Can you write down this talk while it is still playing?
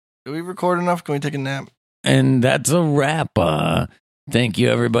Did we record enough? Can we take a nap? And that's a wrap. Thank you,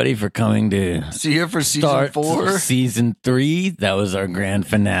 everybody, for coming to See you for season 4. Season 3. That was our grand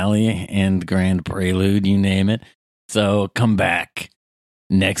finale and grand prelude, you name it. So come back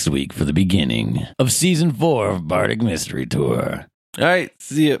next week for the beginning of season 4 of Bardic Mystery Tour. All right,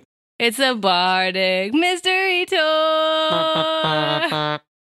 see you. It's a Bardic Mystery Tour.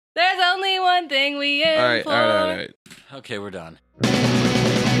 There's only one thing we implore. All right. Okay, we're done.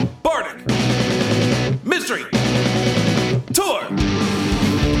 Bardic Mystery Tour.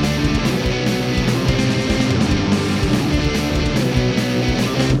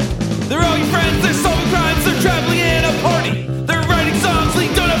 They're all your friends, they're solving crimes, they're traveling in a party. They're writing songs, we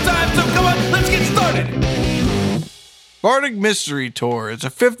don't have time, so come on, let's get started. Bardic Mystery Tour is a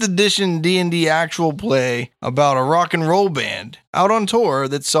 5th edition D&D actual play about a rock and roll band out on tour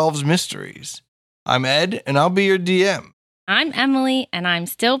that solves mysteries. I'm Ed, and I'll be your DM. I'm Emily, and I'm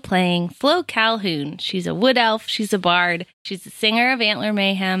still playing Flo Calhoun. She's a wood elf, she's a bard, she's a singer of Antler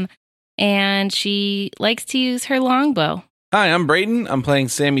Mayhem, and she likes to use her longbow. Hi, I'm Brayden. I'm playing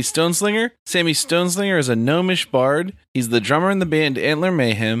Sammy Stoneslinger. Sammy Stoneslinger is a gnomish bard. He's the drummer in the band Antler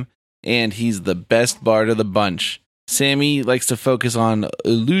Mayhem, and he's the best bard of the bunch. Sammy likes to focus on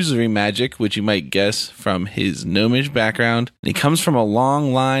illusory magic, which you might guess from his gnomish background. And he comes from a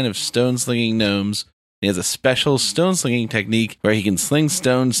long line of stone-slinging gnomes. He has a special stone-slinging technique where he can sling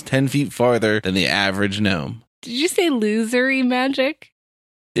stones 10 feet farther than the average gnome. Did you say losery magic?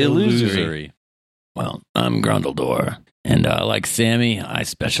 Illusory. Well, I'm Grundledor. And like Sammy, I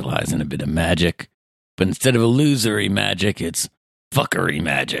specialize in a bit of magic. But instead of illusory magic, it's fuckery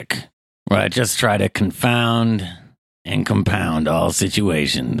magic. Where I just try to confound and compound all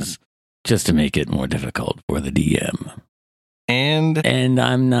situations just to make it more difficult for the DM. And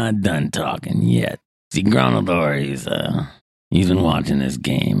I'm not done talking yet. See, Grundledor, he's been watching this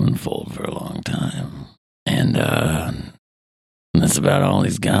game unfold for a long time. And that's about all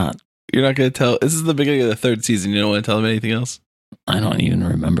he's got. You're not going to tell. This is the beginning of the 3rd season. You don't want to tell him anything else? I don't even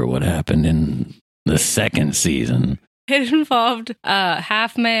remember what happened in the 2nd season. It involved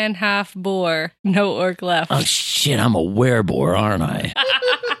half man, half boar, no orc left. Oh, shit, I'm a werebore, aren't I?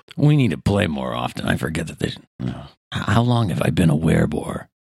 We need to play more often. I forget that there's... How long have I been a werebore?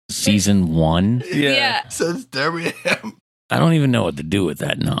 Season 1? Yeah. Since there we am. I don't even know what to do with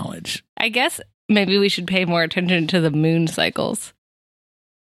that knowledge. I guess maybe we should pay more attention to the moon cycles.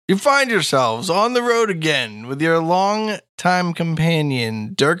 You find yourselves on the road again with your long-time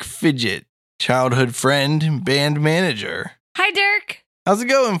companion, Dirk Fidget, childhood friend and band manager. Hi, Dirk. How's it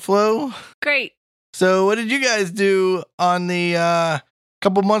going, Flo? Great. So what did you guys do on the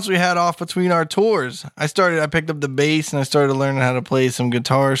couple months we had off between our tours? I picked up the bass and I started learning how to play some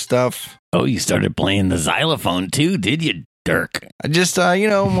guitar stuff. Oh, you started playing the xylophone too, did you, Dirk? I just,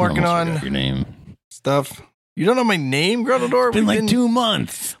 I'm working Almost on forgot your name. stuff. You don't know my name, Grundledor? It's been like 2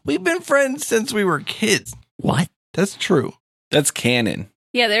 months. We've been friends since we were kids. What? That's true. That's canon.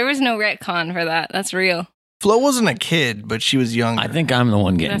 Yeah, there was no retcon for that. That's real. Flo wasn't a kid, but she was younger. I think I'm the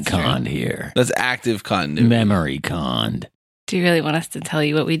one getting That's true. conned here. That's active continuity. Memory conned. Do you really want us to tell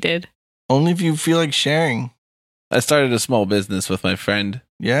you what we did? Only if you feel like sharing. I started a small business with my friend.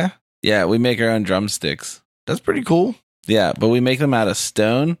 Yeah? Yeah, we make our own drumsticks. That's pretty cool. Yeah, but we make them out of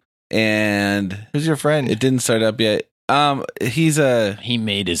stone, and Who's your friend? it didn't start up yet. He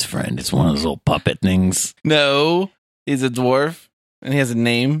made his friend. It's one of those little puppet things. He's a dwarf, and he has a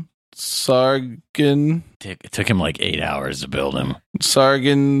name. Sargon. It took him like 8 hours to build him.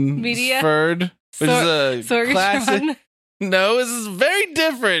 Media? Sargonsford, which is a Sorgatron? classic. No, this is a very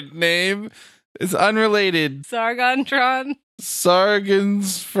different name. It's unrelated. Sargontron?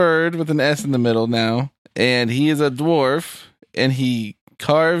 Sargonsford with an S in the middle now. And he is a dwarf, and he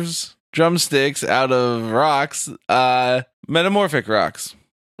carves drumsticks out of rocks, metamorphic rocks.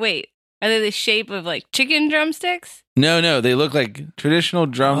 Wait, are they the shape of like chicken drumsticks? No, they look like traditional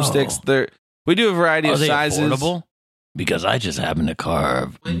drumsticks. Oh. We do a variety Are of they sizes. affordable? Because I just happen to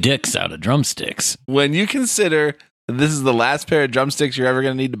carve dicks out of drumsticks. When you consider that this is the last pair of drumsticks you're ever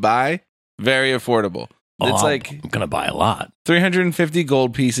going to need to buy, very affordable. It's I'm going to buy a lot. 350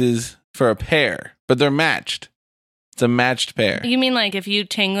 gold pieces for a pair, but they're matched. It's a matched pair. You mean like if you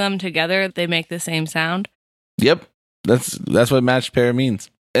ting them together, they make the same sound? Yep. That's what matched pair means.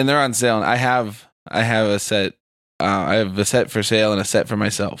 And they're on sale. And I have a set. I have a set for sale and a set for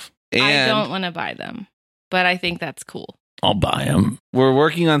myself. And I don't want to buy them, but I think that's cool. I'll buy them. we're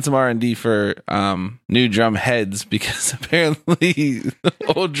working on some R&D for new drum heads because apparently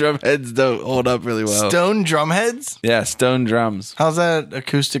old drum heads don't hold up really well. Stone drum heads? Yeah, stone drums. How's that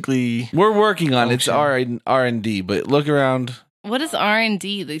acoustically? We're working on it. It's function? R&D, but look around What is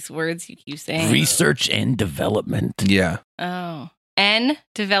R&D? These words you keep saying. Research and development. Yeah. Oh. N,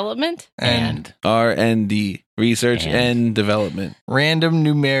 development? And R&D, research And. and development. random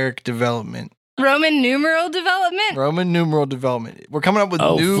numeric development. Roman numeral development? Roman numeral development. We're coming up with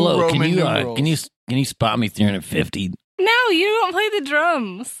Oh, new Flo, Roman numerals. can you spot me 350? No, you don't play the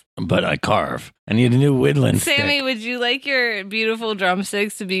drums. But I carve. I need a new woodland Sammy, stick. would you like your beautiful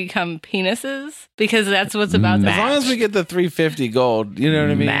drumsticks to become penises? Because that's what's about to As long as we happen. get the 350 gold, you know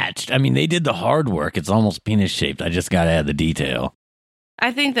what I mean? Matched. I mean, they did the hard work. It's almost penis shaped. I just got to add the detail.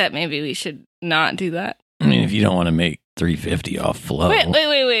 I think that maybe we should not do that. I mean, if you don't want to make 350 off Flo,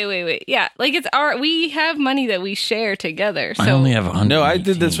 Wait. Yeah, like we have money that we share together. So I only have 100. No, I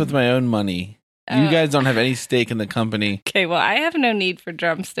did this with my own money. You guys don't have any stake in the company. Okay, well, I have no need for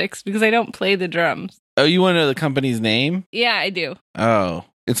drumsticks because I don't play the drums. Oh, you want to know the company's name? Yeah, I do. Oh,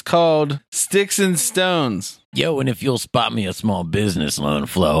 it's called Sticks and Stones. Yo, and if you'll spot me a small business loan,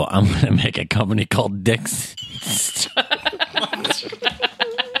 Flo, I'm going to make a company called Dix.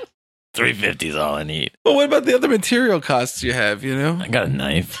 350 is all I need. Well, what about the other material costs you have, you know? I got a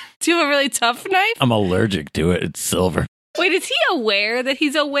knife. Do you have a really tough knife? I'm allergic to it. It's silver. Wait, is he aware that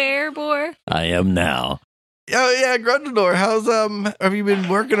he's a werebore? I am now. Oh yeah, Grundledor, how's have you been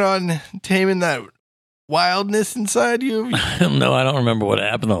working on taming that wildness inside you? No, I don't remember what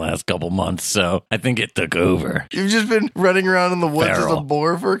happened the last couple months, so I think it took over. You've just been running around in the woods as a Feral.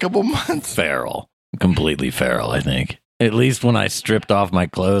 boar for a couple months. Feral. Completely feral, I think. At least when I stripped off my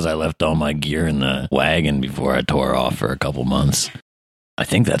clothes, I left all my gear in the wagon before I tore off for a couple months. I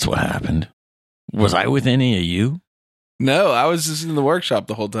think that's what happened. Was I with any of you? No, I was just in the workshop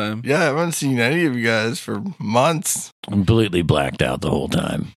the whole time. Yeah, I haven't seen any of you guys for months. Completely blacked out the whole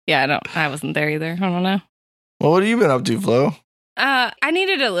time. Yeah, I wasn't there either. I don't know. Well, what have you been up to, Flo? I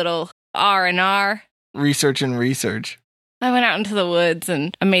needed a little R&R. Research and research. I went out into the woods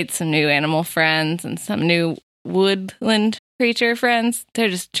and I made some new animal friends and some new woodland creature friends. They're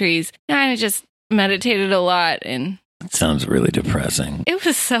just trees. And I just meditated a lot and It sounds really depressing. it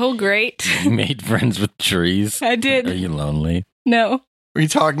was so great. You made friends with trees? I Are did. you lonely? No. Were you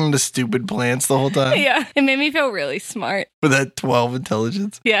talking to stupid plants the whole time? Yeah. It made me feel really smart. With that 12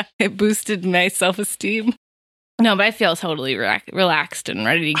 intelligence? Yeah. It boosted my self-esteem. No, but I feel totally relaxed and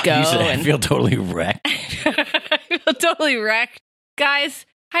ready to go. You said I and feel totally wrecked. I feel totally wrecked. Guys,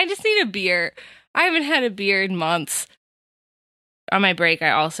 I just need a beer. I haven't had a beer in months. On my break,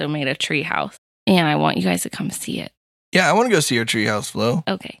 I also made a tree house. And I want you guys to come see it. Yeah, I want to go see your treehouse, Flo.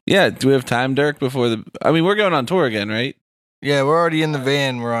 Okay. Yeah, do we have time, Dirk, before the... I mean, we're going on tour again, right? Yeah, we're already in the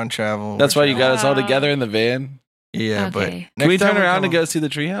van. We're on travel. That's why you got us all Wow. together in the van? Yeah, but Okay. Can we next time turn we're around and coming- go see the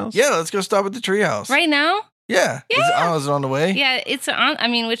treehouse? Yeah, let's go stop at the treehouse. Right now? Yeah. Yeah. Is it on the way? Yeah, it's on. I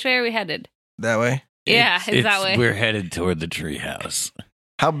mean, which way are we headed? That way. Yeah, it's that way. We're headed toward the treehouse.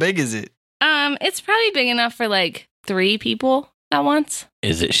 How big is it? It's probably big enough for like 3 people at once.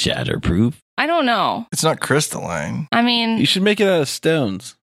 Is it shatterproof? I don't know. It's not crystalline. I mean, You should make it out of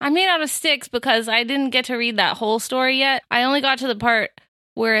stones. I made out of sticks because I didn't get to read that whole story yet. I only got to the part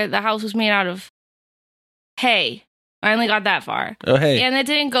where the house was made out of hay. I only got that far. Oh, hey. And it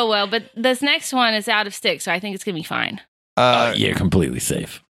didn't go well, but this next one is out of sticks, so I think it's going to be fine. You're completely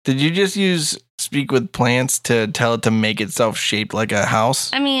safe. Did you just use speak with plants to tell it to make itself shaped like a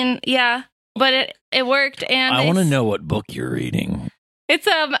house? I mean, yeah, but it worked. And I want to know what book you're reading.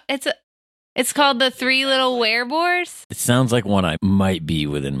 It's called The 3 Little Werebores. It sounds like one I might be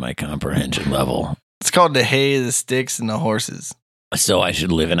within my comprehension level. It's called the hay, the sticks, and the horses. So I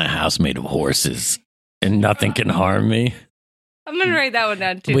should live in a house made of horses and nothing can harm me? I'm going to write that one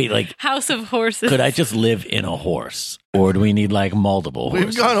down too. Wait, like, House of Horses. could I just live in a horse? Or do we need like multiple horses?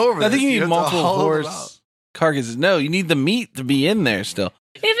 We've gone over I think this. you need have to multiple haul them out. horse carcasses. No, you need the meat to be in there still.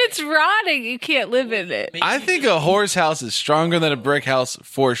 If it's rotting, you can't live in it. I think a horse house is stronger than a brick house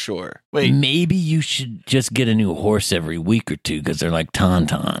for sure. Wait, Maybe you should just get a new horse every week or two because they're like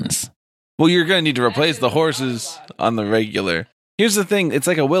tauntauns. Well, you're going to need to replace the horses on the regular. Here's the thing. It's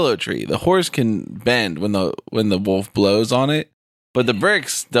like a willow tree. The horse can bend when the wolf blows on it, but the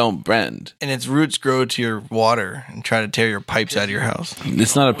bricks don't bend. and its roots grow to your water and try to tear your pipes out of your house.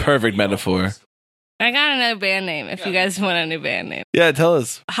 It's not a perfect metaphor. I got another band name if you guys want a new band name. Yeah, tell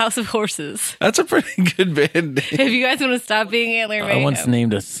us. House of Horses. That's a pretty good band name. If you guys want to stop being Antler I Mayhem. once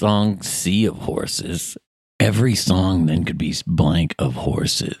named a song Sea of Horses. Every song then could be blank of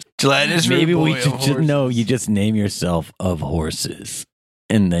horses. Gelatinous Maybe root we boy should of just, no, horses. you just name yourself of horses.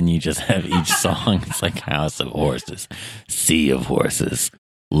 And then you just have each song. It's like House of Horses, Sea of Horses,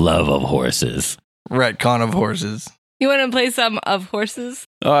 Love of Horses. Retcon of horses. You want to play some of Horses?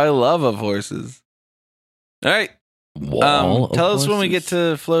 Oh, I love of horses. All right. wall. of Tell us when we get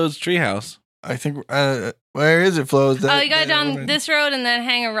horses? to Flo's treehouse. I think, where is it, Flo? Is that, You go down this road and then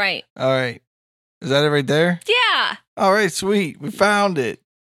hang a right. All right. Is that it right there? Yeah. All right, sweet. We found it.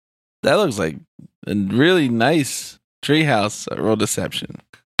 That looks like a really nice treehouse. Roll deception.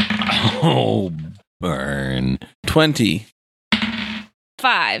 Oh, burn. 20.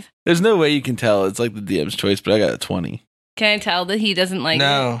 5. There's no way you can tell. It's like the DM's choice, but I got a 20. Can I tell that he doesn't like it?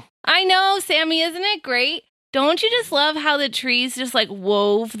 No. I know, Sammy, isn't it great? Don't you just love how the trees just like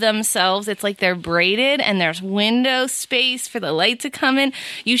wove themselves? It's like they're braided and there's window space for the light to come in.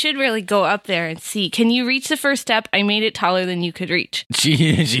 You should really go up there and see. Can you reach the first step? I made it taller than you could reach.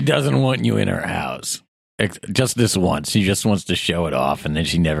 She doesn't want you in her house. Just this once. She just wants to show it off, and then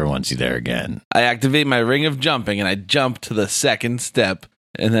she never wants you there again. I activate my ring of jumping and I jump to the second step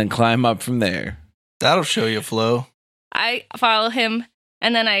and then climb up from there. That'll show you, Flo. I follow him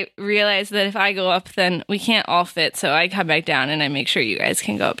and then I realize that if I go up, then we can't all fit. So I come back down and I make sure you guys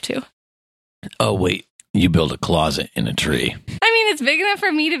can go up too. Oh, wait. You build a closet in a tree, I mean, it's big enough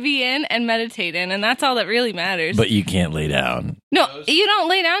for me to be in and meditate in, and that's all that really matters. but you can't lay down. No, you don't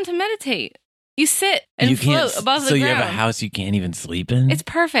lay down to meditate. You sit and you float above the so ground. you have a house you can't even sleep in? It's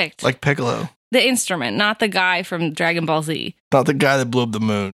perfect. Like Piccolo. The instrument, not the guy from Dragon Ball Z. Not the guy that blew up the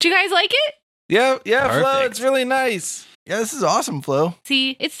moon. Do you guys like it? Yeah, Flo, Perfect. it's really nice. Yeah, this is awesome, Flo.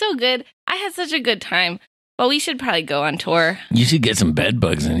 See, it's so good. I had such a good time. But we should probably go on tour. You should get some bed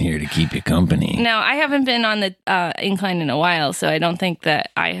bugs in here to keep you company. No, I haven't been on the incline in a while, so I don't think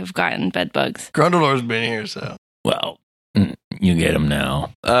that I have gotten bed bugs. Grundledor's been here, so. Well, you get them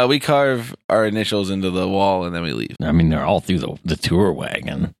now. We carve our initials into the wall and then we leave. I mean, they're all through the tour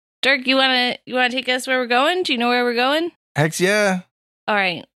wagon. Dirk, you wanna take us where we're going? Do you know where we're going? Hex, yeah. All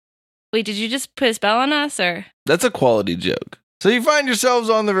right. Wait, did you just put a spell on us, or? That's a quality joke. So you find yourselves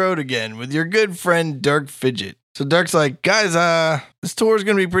on the road again with your good friend Dirk Fidget. So Dirk's like, guys, this tour is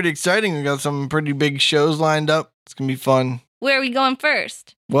going to be pretty exciting. We got some pretty big shows lined up. It's going to be fun. Where are we going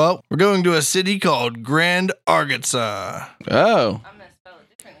first? Well, we're going to a city called Grand Argotsa. Oh. I'm gonna spell it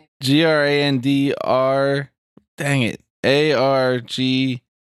differently. GRANDR. Dang it. ARGAZTA.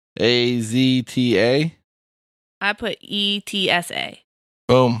 I put ETSA.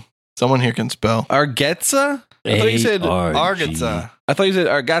 Boom. Someone here can spell. Argetza? I thought you said Argotsa. I thought you said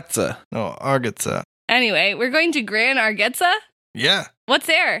Argatza. No, Argotsa. Anyway, we're going to Grand Argetsa? Yeah. What's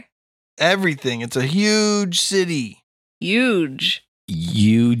there? Everything. It's a huge city. Huge.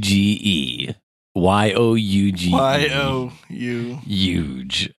 UGE. YOUGE. Y-O-U.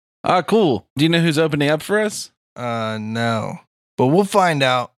 Huge. Ah, cool. Do you know who's opening up for us? No. But we'll find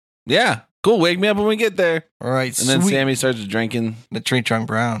out. Yeah. Cool. Wake me up when we get there. All right. And then sweet. Sammy starts drinking The tree trunk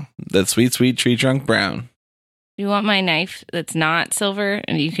brown. that sweet, sweet tree trunk brown. You want my knife that's not silver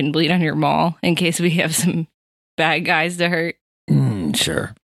and you can bleed on your maul in case we have some bad guys to hurt?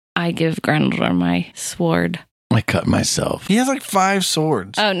 Sure. I give Grundledor my sword. I cut myself. He has like 5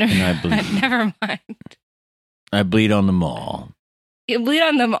 swords. Oh, never, And I bleed. never mind. I bleed on them all. You bleed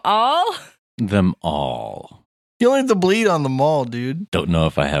on them all? Them all. You only have to bleed on the mall, dude. Don't know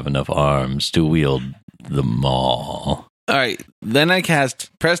if I have enough arms to wield them all. All right. Then I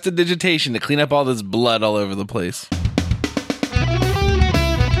cast Prestidigitation to clean up all this blood all over the place.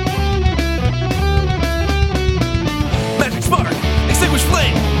 Magic spark, extinguish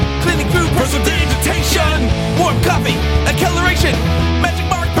flame, cleaning food, prestidigitation, warm coffee, acceleration, magic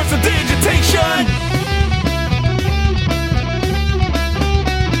mark, prestidigitation.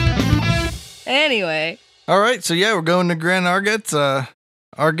 Anyway, All right. So, yeah, we're going to Grand Argotsa.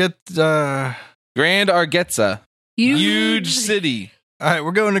 Grand Argetza. huge. Huge city. All right.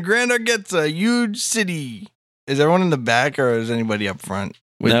 We're going to Grand Argotsa, huge city. Is everyone in the back or is anybody up front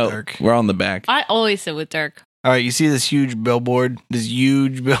with No, Dirk? we're on the back. I always sit with Dirk. All right. You see this huge billboard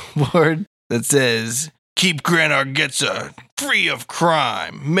that says, "Keep Grand Argotsa free of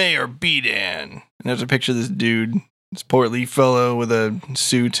crime, Mayor Bedan." And there's a picture of this dude, this portly fellow with a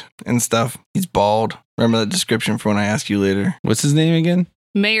suit and stuff. He's bald. Remember that description for when I ask you later. What's his name again?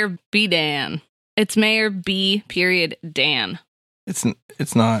 Mayor B. Dan. It's Mayor B. period Dan.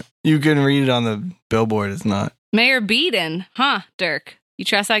 It's not. You can read it on the billboard. It's not. Mayor Beeden. Huh, Dirk? You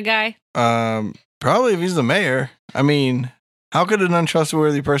trust that guy? Probably if he's the mayor. I mean, how could an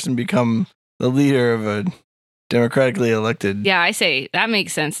untrustworthy person become the leader of a democratically elected? Yeah, I say that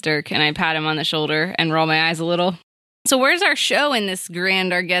makes sense, Dirk. And I pat him on the shoulder and roll my eyes a little. So where's our show in this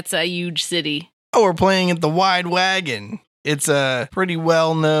Grand Argotsa huge city? Oh, we're playing at the Wide Wagon. It's a pretty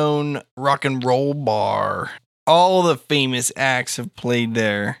well-known rock and roll bar. All the famous acts have played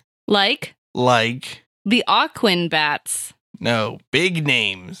there. Like Like, the Aquin Bats. no, big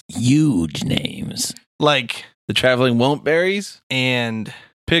names. Huge names. Like The traveling Won't-Berries? and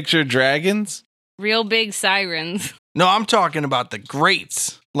Picture dragons? Real big sirens. no, I'm talking about the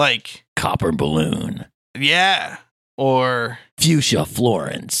greats. Like, Copper Balloon, yeah. Or Fuchsia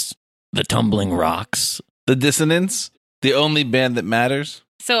Florence, The Tumbling Rocks. The Dissonance? The only band that matters?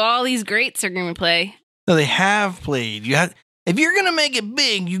 So all these greats are going to play. no, they have played. If you're gonna make it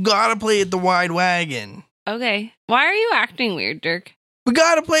big, you gotta play at the Wide Wagon. Okay. Why are you acting weird, Dirk? We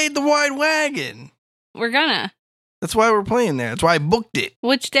gotta play at the Wide Wagon. We're gonna. That's why we're playing there. That's why I booked it.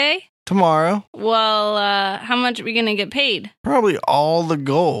 Which day? Tomorrow. Well, how much are we going to get paid? Probably all the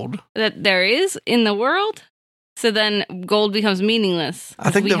gold. That there is in the world? So then gold becomes meaningless.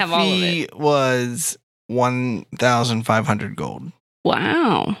 I think we the have all of fee it. was 1,500 gold.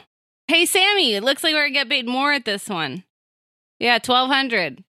 Wow. Hey, Sammy, it looks like we're going to get paid more at this one. Yeah,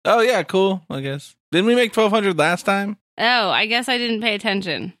 1,200. Oh, yeah, cool, I guess. Didn't we make 1,200 last time? Oh, I guess I didn't pay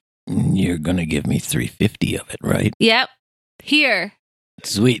attention. You're gonna give me 350 of it, right? Yep. Here.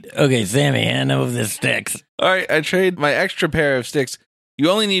 Sweet. Okay, Sammy, hand over the sticks. All right, I trade my extra pair of sticks.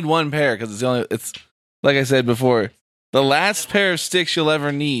 You only need one pair because it's like I said before, the last pair of sticks you'll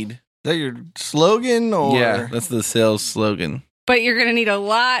ever need. Is that your slogan or? Yeah, that's the sales slogan. But you're going to need a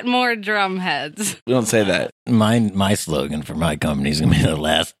lot more drum heads. We don't say that. My slogan for my company is gonna be the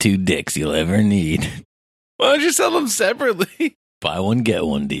last 2 dicks you'll ever need. Why don't you sell them separately? Buy one, get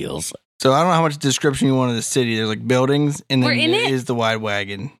one deals. So I don't know how much description you want of the city. There's like buildings and We're then in there it? is the Wide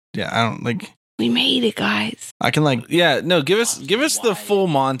Wagon. Yeah, I don't like, We made it, guys. I can like, Yeah, no, give us the full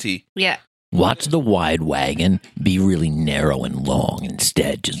Monty. Yeah. Watch the Wide Wagon be really narrow and long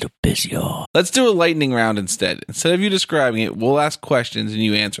instead, just to piss you off. Let's do a lightning round instead. Instead of you describing it, we'll ask questions and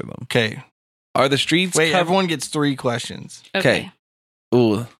you answer them. okay. Are the streets Wait, covered? everyone gets 3 questions. Okay.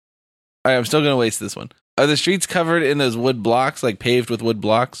 Ooh. All right, I'm still going to waste this one. Are the streets covered in those wood blocks, like paved with wood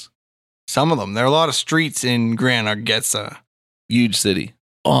blocks? Some of them. There are a lot of streets in Grand Argetza. Huge city.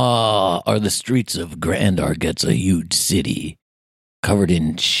 Are the streets of Grand Arget's a huge city covered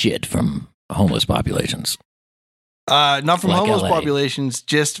in shit from homeless populations? Not from Like homeless LA. populations,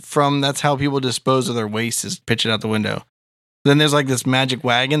 just from that's how people dispose of their waste is pitch it out the window. Then there's like this magic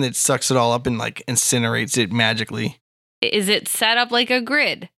wagon that sucks it all up and like incinerates it magically. Is it set up like a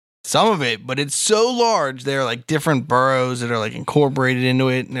grid? Some of it, but it's so large. There are like different boroughs that are like incorporated into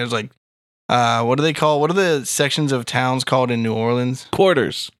it. And there's like, what do they call? What are the sections of towns called in New Orleans?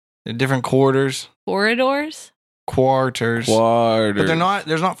 Quarters. They're different quarters, Corridors? quarters. Quarters. But they're not.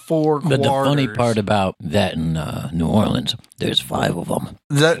 There's not 4 quarters. But the funny part about that in New Orleans, there's 5 of them.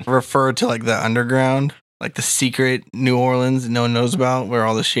 Does that refer to like the underground, like the secret New Orleans that no one knows about, where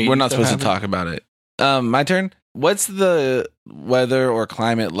all the shady? We're not stuff supposed to happens? talk about it. My turn. What's the weather or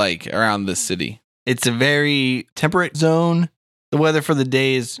climate like around this city? It's a very temperate zone. The weather for the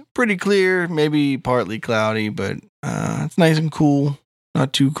day is pretty clear, maybe partly cloudy, but it's nice and cool.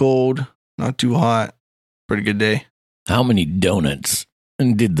 Not too cold, not too hot. Pretty good day. How many donuts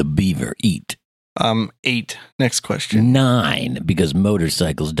did the beaver eat? 8. Next question. 9, because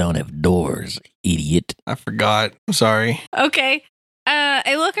motorcycles don't have doors, idiot. I forgot. I'm sorry. Okay.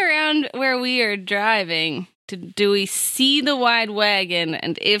 I look around where we are driving. Do we see the Wide Wagon?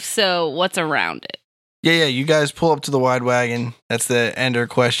 And if so, what's around it? Yeah. You guys pull up to the Wide Wagon. That's the ender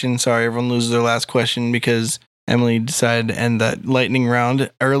question. Sorry, everyone loses their last question because Emily decided to end that lightning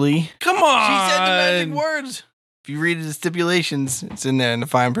round early. Come on. She said the magic words. If you read the stipulations, it's in there in the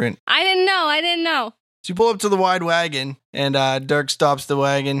fine print. I didn't know. So you pull up to the Wide Wagon, and Dirk stops the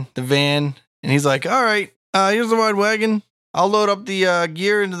wagon, the van, and he's like, all right, here's the Wide Wagon. I'll load up the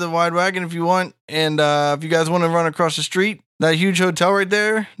gear into the Wide Wagon if you want. And if you guys want to run across the street, that huge hotel right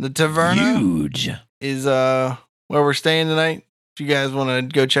there, the Taverna, Huge. is where we're staying tonight. If you guys want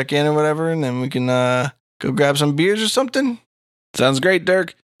to go check in or whatever, and then we can go grab some beers or something. Sounds great,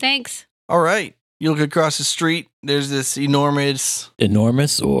 Dirk. Thanks. All right. You look across the street. There's this enormous,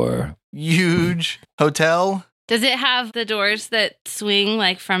 Enormous or huge hotel. Does it have the doors that swing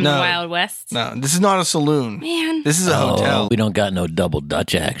like from No. the Wild West? No, this is not a saloon. Man. This is a hotel. We don't got no double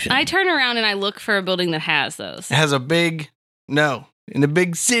Dutch action. I turn around and I look for a building that has those. It has a big, no, in a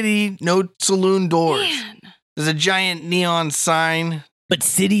big city, no saloon doors. Man. There's a giant neon sign, But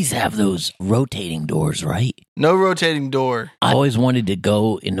cities have those rotating doors, right? no rotating door. I always wanted to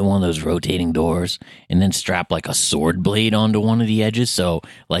go into one of those rotating doors and then strap like a sword blade onto one of the edges. So,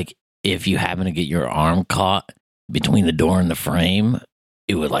 like, if you happen to get your arm caught between the door and the frame,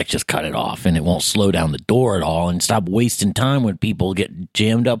 it would like just cut it off and it won't slow down the door at all and stop wasting time when people get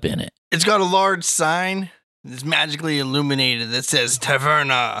jammed up in it. It's got a large sign that's magically illuminated that says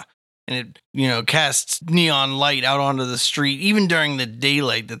Taverna. And it, casts neon light out onto the street. Even during the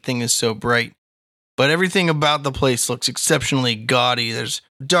daylight, the thing is so bright. But everything about the place looks exceptionally gaudy. There's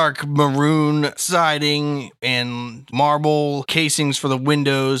dark maroon siding and marble casings for the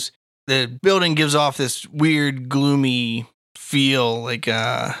windows. The building gives off this weird, gloomy feel. Like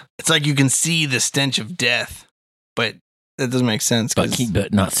it's like you can see the stench of death, but that doesn't make sense.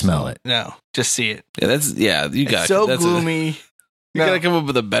 But not smell it. No, just see it. Yeah, you got It's so gloomy. You gotta come up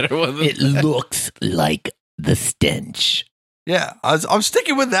with a better one. It looks like the stench. Yeah, I'm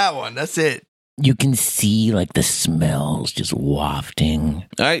sticking with that one. That's it. You can see like the smells just wafting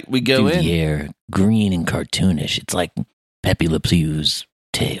All right, we go through in. the air, green and cartoonish. It's like Pepe Le Pew's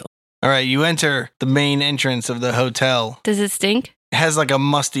tail. All right, you enter the main entrance of the hotel. Does it stink? It has like a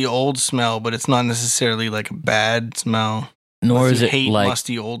musty old smell, but it's not necessarily like a bad smell. Nor Unless is you it hate like,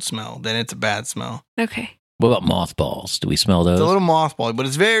 musty old smell, then it's a bad smell. Okay. what about mothballs? Do we smell those? It's a little mothball, but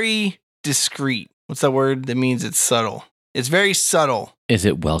it's very discreet. What's that word? That means it's subtle. It's very subtle. Is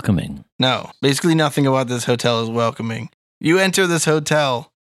it welcoming? No, basically nothing about this hotel is welcoming. You enter this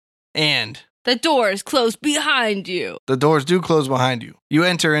hotel and The doors close behind you. the doors do close behind you. You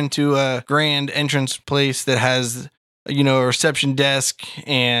enter into a grand entrance place that has, a reception desk,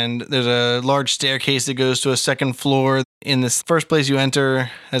 and there's a large staircase that goes to a second floor. In this first place you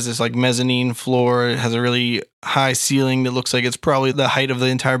enter has this like mezzanine floor. It has a really high ceiling that looks like it's probably the height of the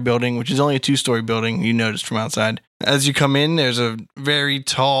entire building, which is only a 2-story building, you noticed from outside. As you come in, there's a very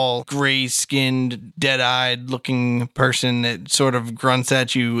tall, gray-skinned, dead-eyed looking person that sort of grunts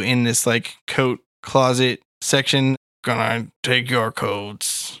at you in this like coat closet section. Gonna take your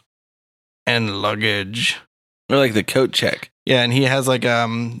coats and luggage. Or like the coat check. Yeah, and he has like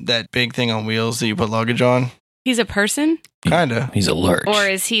that big thing on wheels that you put luggage on. He's a person? Kinda. He's a lurch. Or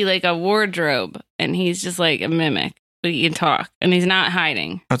is he like a wardrobe and he's just like a mimic, but he can talk and he's not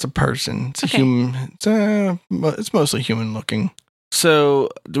hiding? That's a person. It's Okay. a human. It's mostly human looking. So,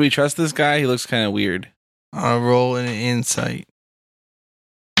 do we trust this guy? He looks kind of weird. Roll an insight.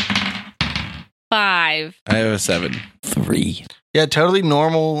 5. I have a 7. 3. Yeah, totally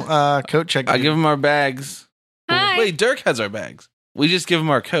normal coat check. I give him our bags. Hi. Wait, Dirk has our bags. We just give him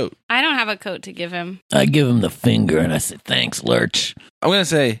our coat. I don't have a coat to give him. I give him the finger and I say, thanks, lurch. I'm going to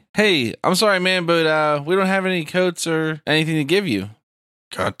say, hey, I'm sorry, man, but we don't have any coats or anything to give you.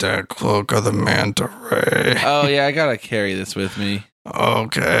 Got that cloak of the manta ray. Oh, yeah, I got to carry this with me.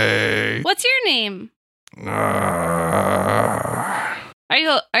 Okay. What's your name? Uh, Are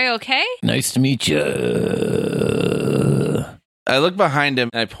you okay? Nice to meet you. I look behind him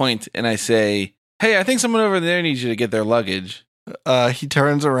and I point and I say, hey, I think someone over there needs you to get their luggage. he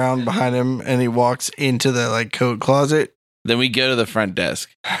turns around behind him and he walks into the like coat closet. Then we go to the front desk.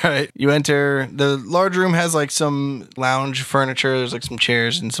 All right. You enter. The large room has like some lounge furniture. There's like some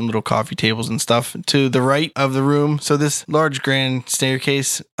chairs and some little coffee tables and stuff to the right of the room. So this large grand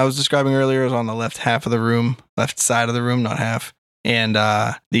staircase I was describing earlier is on the left half of the room, left side of the room, not half. And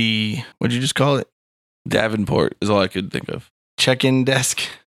what'd you just call it? Davenport is all I could think of. Check-in desk.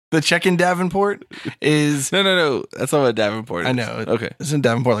 The check-in Davenport is... No. That's not what Davenport is. I know. Okay. Isn't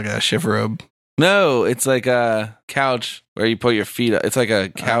Davenport like a shift robe? No, it's like a couch where you put your feet up. It's like a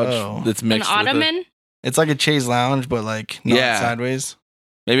couch Oh. that's An mixed with ottoman? It's like a chaise lounge, but like not Yeah. sideways.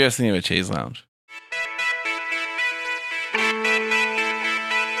 Maybe I was thinking of a chaise lounge.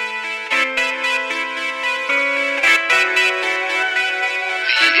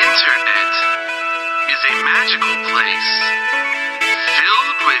 The internet is a magical place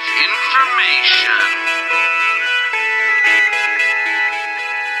filled with information.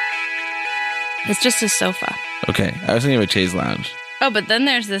 It's just a sofa. Okay, I was thinking of a chaise lounge. Oh, but then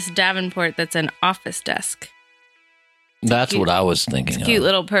there's this Davenport that's an office desk. That's cute- what I was thinking It's of. cute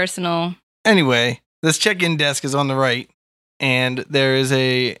little personal. Anyway, this check-in desk is on the right, and there is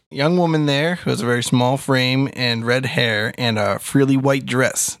a young woman there who has a very small frame and red hair and a frilly white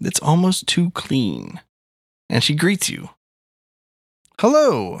dress that's almost too clean. And she greets you.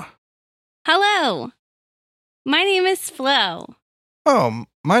 Hello. Hello. My name is Flo. Oh,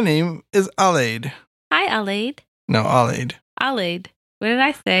 my name is Alaid. Hi, Alaid. No, Alaid. Alaid. What did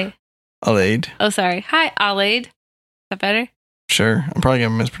I say? Alaid. Oh, sorry. Hi, Alaid. Is that better? Sure. I'm probably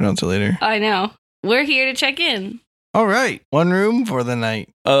going to mispronounce it later. I know. We're here to check in. All right. One room for the night.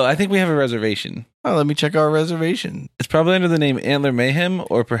 Oh, I think we have a reservation. Oh, let me check our reservation. It's probably under the name Antler Mayhem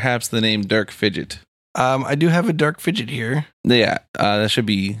or perhaps the name Dirk Fidget. I do have a dark fidget here. Yeah, that should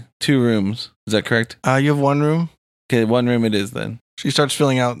be 2 rooms. Is that correct? You have one room. Okay, 1 room it is then. She starts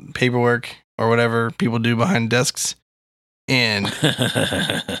filling out paperwork or whatever people do behind desks. And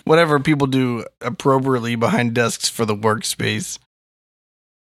whatever people do appropriately behind desks for the workspace.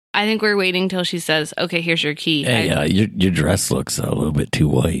 I think we're waiting till she says, okay, here's your key. Hey, your dress looks a little bit too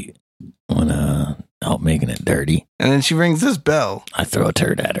white. Wanna help making it dirty? And then she rings this bell. I throw a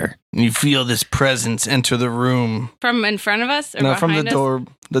turd at her. And you feel this presence enter the room. From in front of us? Or No, from the behind us? door.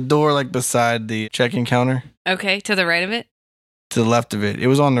 The door, like beside the check-in counter. Okay, to the right of it? To the left of it. It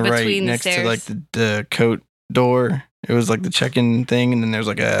was on the right, Between the next to stairs. like the coat door. It was like the check-in thing, and then there's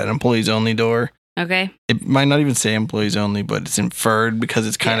like an employees only door. Okay. It might not even say employees only, but it's inferred because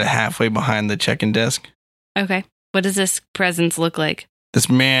it's kind of halfway behind the check-in desk. Okay. What does this presence look like? This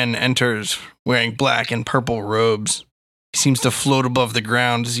man enters wearing black and purple robes. He seems to float above the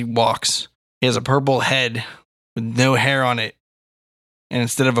ground as he walks. He has a purple head with no hair on it. And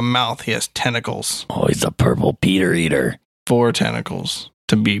instead of a mouth, he has tentacles. Oh, he's a purple Peter eater. 4 tentacles,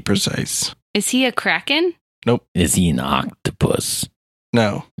 to be precise. Is he a kraken? Is he an octopus?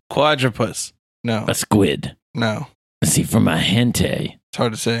 No, Quadrupus. no, A squid? no. Is he from a hente? It's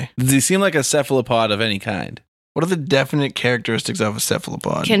hard to say. Does he seem like a cephalopod of any kind? What are the definite characteristics of a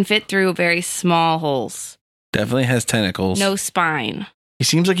cephalopod? Can fit through very small holes. Definitely has tentacles. No spine. He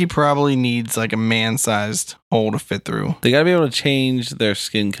seems like he probably needs like a man-sized hole to fit through. They gotta be able to change their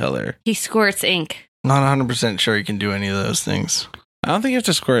skin color. He squirts ink. Not 100% sure he can do any of those things. I don't think you have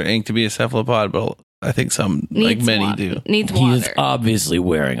to squirt ink to be a cephalopod, but I think some, like Needs many, water. do. Needs He is water. obviously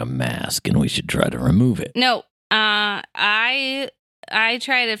wearing a mask, and we should try to remove it. No. I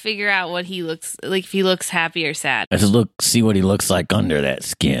try to figure out what he looks like, if he looks happy or sad. Let's see what he looks like under that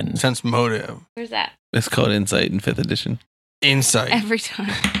skin. Sense motive. Where's that? It's called Insight in 5th edition. Insight. Every time.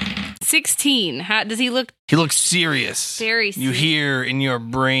 16. How does he look? He looks serious. Very You serious. hear in your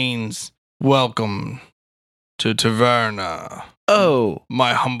brains, welcome to Taverna, Oh,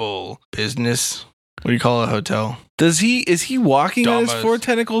 my humble business. What do you call a hotel? is he walking on his Damas. 4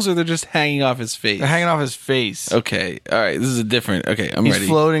 tentacles, or they're just hanging off his face? They're hanging off his face. Okay, all right. This is a different. Okay, I'm He's ready.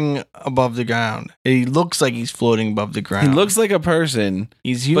 floating above the ground. He looks like he's floating above the He ground. looks like a person,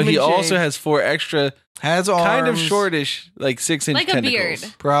 he's human, but he also shaped, has 4 extra, has arms, kind of shortish, like 6-inch Like a tentacles.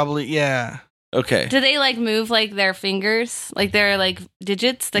 beard. Probably, yeah. Okay. Do they like move like their fingers? Like they're like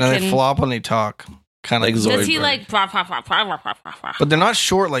digits that No, can. they flop when they talk, kind of Like Does he Zoidberg. like. But they're not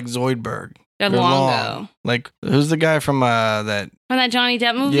short like Zoidberg. They're They're longo. Like who's the guy from that? From that Johnny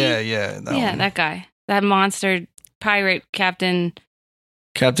Depp movie? Yeah, that yeah, one. that guy. That monster pirate captain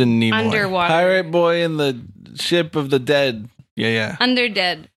Captain Nemo. underwater. Pirate boy in the ship of the dead. Yeah.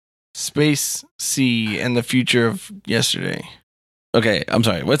 Underdead. Space, sea, and the future of yesterday. Okay, I'm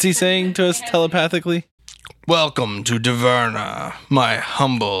sorry. What's he saying to us telepathically? Welcome to Taverna, my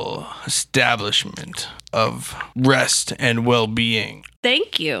humble establishment of rest and well-being.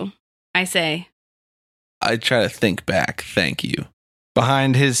 Thank you, I say. I try to think back. Thank you.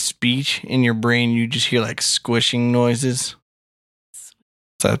 Behind his speech in your brain, you just hear like squishing noises.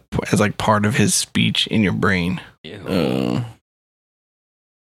 So as like part of his speech in your brain,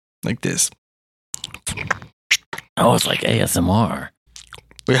 like this. Oh, it's like ASMR.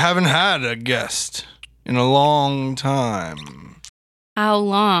 We haven't had a guest in a long time. How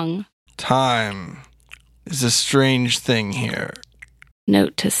long? Time is a strange thing here.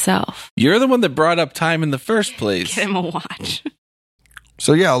 Note to self. You're the one that brought up time in the first place. Get him a watch.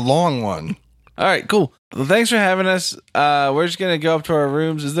 So yeah, a long one. All right, cool. Well, thanks for having us. We're just gonna go up to our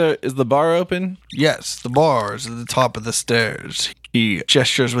rooms. Is the bar open? Yes, the bar is at the top of the stairs. He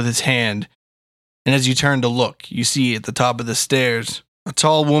gestures with his hand, and as you turn to look, you see at the top of the stairs a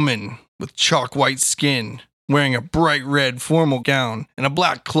tall woman with chalk white skin, wearing a bright red formal gown and a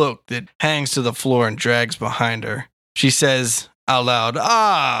black cloak that hangs to the floor and drags behind her. She says out loud,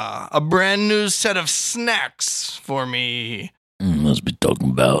 "Ah, a brand new set of snacks for me." Must be talking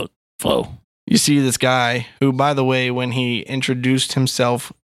about Flo. You see this guy who, by the way, when he introduced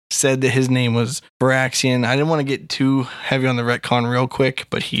himself, said that his name was Varaxian. I didn't want to get too heavy on the retcon real quick,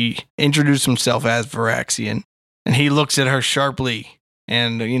 but he introduced himself as Varaxian. And he looks at her sharply,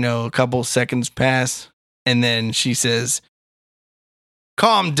 and, a couple seconds pass, and then she says,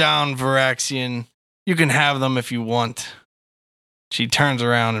 "Calm down, Varaxian. You can have them if you want." She turns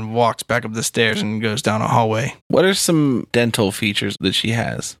around and walks back up the stairs and goes down a hallway. What are some dental features that she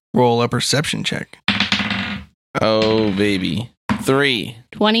has? Roll a perception check. Oh, baby. 3.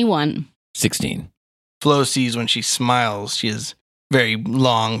 21. 16. Flo sees when she smiles, she has very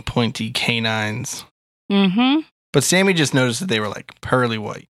long, pointy canines. Mm-hmm. But Sammy just noticed that they were like pearly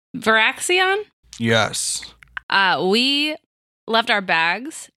white. Varaxion? Yes. We left our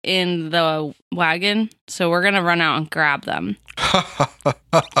bags in the wagon, so we're gonna run out and grab them.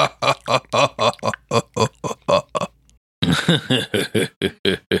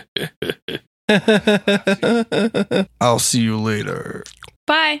 I'll see you later.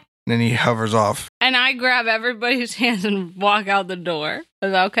 Bye. And then he hovers off. And I grab everybody's hands and walk out the door.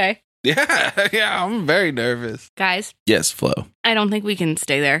 Is that okay? Yeah, I'm very nervous. Guys, Yes, Flo. I don't think we can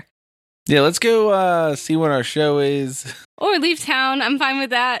stay there. Yeah, let's go see what our show is. Or leave town. I'm fine with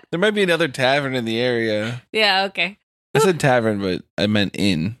that. There might be another tavern in the area. Yeah, okay. I said tavern, but I meant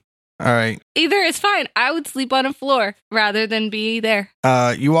inn. All right. Either is fine. I would sleep on a floor rather than be there.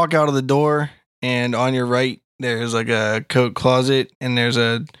 You walk out of the door, and on your right, there's like a coat closet, and there's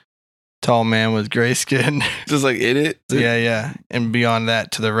a tall man with gray skin. Just like in it? Yeah. And beyond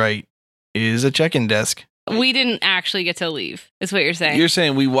that, to the right, is a check-in desk. We didn't actually get to leave, is what you're saying. You're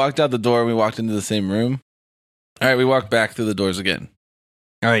saying we walked out the door and we walked into the same room? All right, we walked back through the doors again.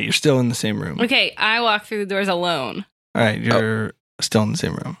 All right, you're still in the same room. Okay, I walk through the doors alone. All right, you're still in the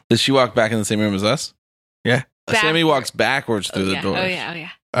same room. Did she walk back in the same room as us? Yeah. Sammy walks backwards through the doors. Oh, yeah.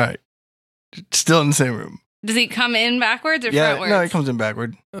 All right. Still in the same room. Does he come in backwards or Yeah, frontwards? no, he comes in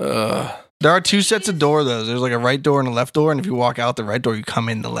backward. There are two sets of door, though. There's like a right door and a left door, and if you walk out the right door, you come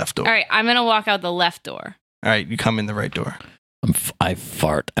in the left door. All right, I'm going to walk out the left door. All right, you come in the right door. I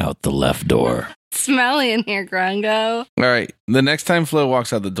fart out the left door. Smelly in here, Grungo. All right, the next time Flo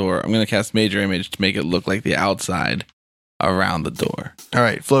walks out the door, I'm going to cast Major Image to make it look like the outside around the door. All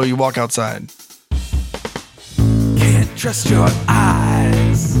right, Flo, you walk outside. Can't trust your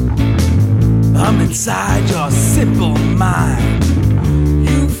eyes. I'm inside your simple mind.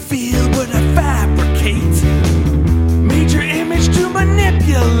 You feel but I fabricate. Major image to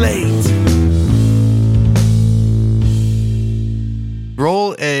manipulate.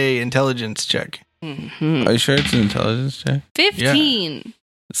 Roll a intelligence check. Mm-hmm. Are you sure it's an intelligence check? 15.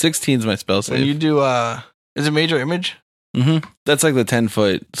 16 is my spell When you save. do, is it major image? Mm-hmm. That's like the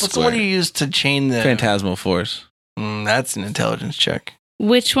 10-foot So square. what do you use to chain the... Phantasmal Force. That's an intelligence check.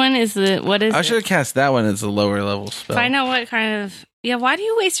 Which one is what is I it? should have cast that one as a lower level spell. Find out what kind of... Yeah, why do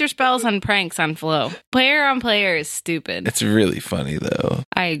you waste your spells on pranks on Flo? Player on player is stupid. It's really funny, though.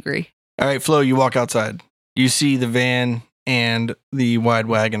 I agree. All right, Flo, you walk outside. You see the van and the wide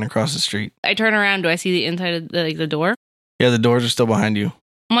wagon across the street. I turn around. Do I see the inside of the door? Yeah, the doors are still behind you.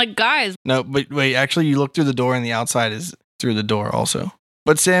 I'm like, guys, No, but wait, actually, you look through the door and the outside is through the door also.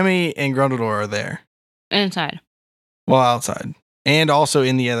 But Sammy and Grundledor are there. inside. Well, outside. And also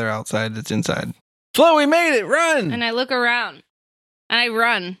in the other outside that's inside. Flo, we made it! Run! And I look around. And I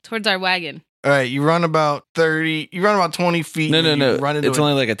run towards our wagon. All right, you run about 20 feet. No. and you run into It's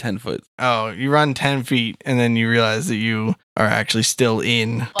only like a 10-foot. Oh, you run 10 feet and then you realize that you are actually still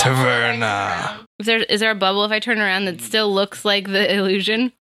in Taverna. Is there a bubble if I turn around that still looks like the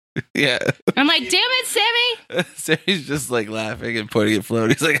illusion? Yeah. I'm like, damn it, Sammy! Sammy's just like laughing and pointing at Flo.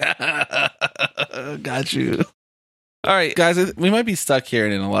 He's like, got you. All right, guys, we might be stuck here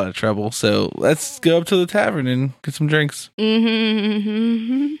and in a lot of trouble. So let's go up to the tavern and get some drinks.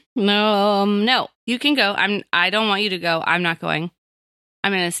 Mm-hmm. No, you can go. I don't want you to go. I'm not going.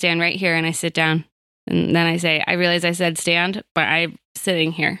 I'm going to stand right here and I sit down. And then I say, I realize I said stand, but I'm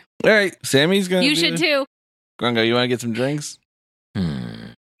sitting here. All right, Sammy's going to You should too. Grungo, you want to get some drinks?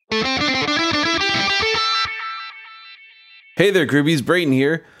 Hey there, Groupies. Brayton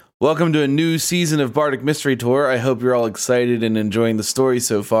here. Welcome to a new season of Bardic Mystery Tour. I hope you're all excited and enjoying the story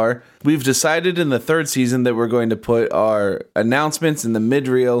so far. We've decided in the third season that we're going to put our announcements in the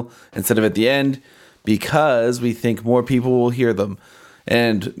mid-reel instead of at the end because we think more people will hear them.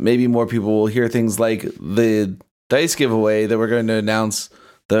 And maybe more people will hear things like the dice giveaway that we're going to announce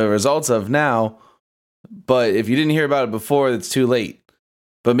the results of now. But if you didn't hear about it before, it's too late.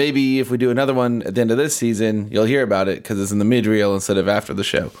 But maybe if we do another one at the end of this season, you'll hear about it because it's in the mid-reel instead of after the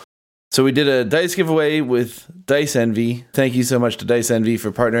show. So we did a dice giveaway with Dice Envy. Thank you so much to Dice Envy for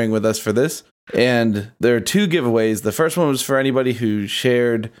partnering with us for this. And there are two giveaways. The first one was for anybody who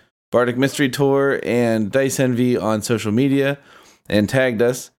shared Bardic Mystery Tour and Dice Envy on social media and tagged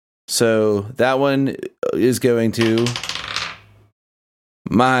us. So that one is going to...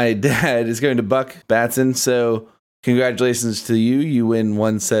 My dad is going to Buck Batson. So congratulations to you. You win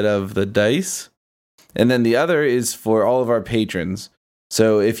one set of the dice. And then the other is for all of our patrons.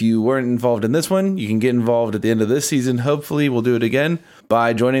 So if you weren't involved in this one, you can get involved at the end of this season. Hopefully we'll do it again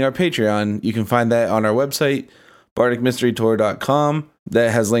by joining our Patreon. You can find that on our website, bardicmysterytour.com.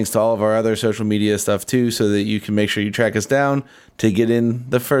 That has links to all of our other social media stuff too, so that you can make sure you track us down to get in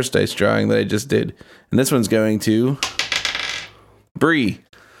the first dice drawing that I just did. And this one's going to Bree.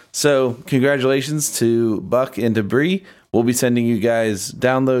 So congratulations to Buck and to Bree. We'll be sending you guys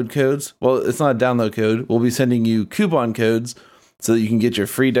download codes. Well, it's not a download code. We'll be sending you coupon codes so that you can get your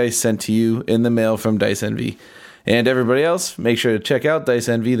free dice sent to you in the mail from Dice Envy. And everybody else, make sure to check out Dice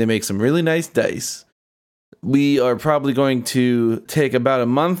Envy. They make some really nice dice. We are probably going to take about a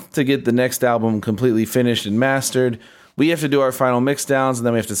month to get the next album completely finished and mastered. we have to do our final mix downs, and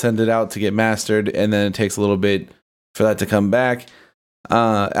then we have to send it out to get mastered, and then it takes a little bit for that to come back.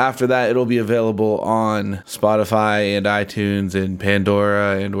 After that, it'll be available on Spotify and iTunes and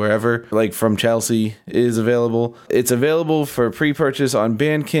Pandora and wherever. Like From Chelsea is available. It's available for pre-purchase on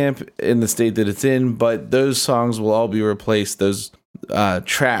Bandcamp in the state that it's in, but those songs will all be replaced. Those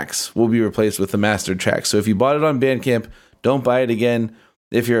tracks will be replaced with the mastered tracks. So if you bought it on Bandcamp, don't buy it again.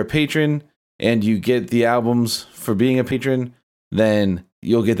 If you're a patron and you get the albums for being a patron, then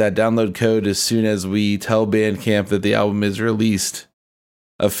you'll get that download code as soon as we tell Bandcamp that the album is released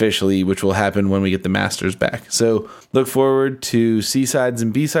officially, which will happen when we get the masters back. So look forward to C-sides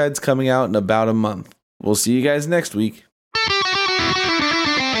and B-sides coming out in about a month. We'll see you guys next week.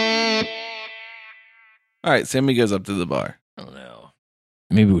 All right, Sammy goes up to the bar. I don't know.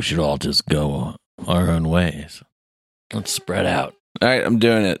 Maybe we should all just go our own ways. Let's spread out. All right, I'm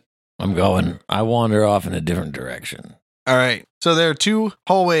doing it. I'm going. I wander off in a different direction. All right. So there are 2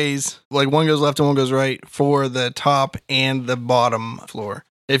 hallways, like one goes left and one goes right for the top and the bottom floor.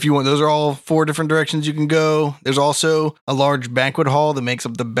 If you want, those are all 4 different directions you can go. There's also a large banquet hall that makes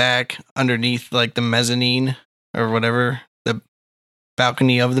up the back underneath like the mezzanine or whatever, the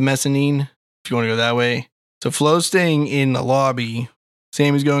balcony of the mezzanine, if you want to go that way. So Flo's staying in the lobby.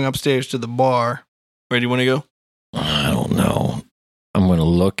 Sammy's going upstairs to the bar. Where do you want to go? I don't know. I'm going to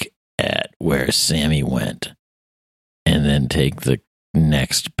look at where Sammy went and then take the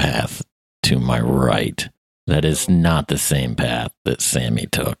next path to my right. That is not the same path that Sammy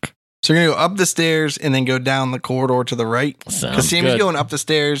took. So you're going to go up the stairs and then go down the corridor to the right? Sounds Because Sammy's good. going up the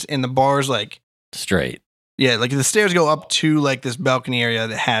stairs and the bar's like, Straight. yeah, like the stairs go up to like this balcony area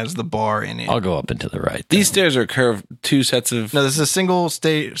that has the bar in it. I'll go up and to the right. These stairs are curved, 2 sets of... No, this is a single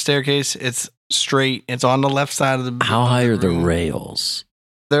staircase. It's straight. It's on the left side of the How of high are the room. rails?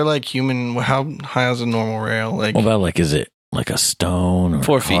 They're like human. How high is a normal rail? Like What about, like, is it like a stone or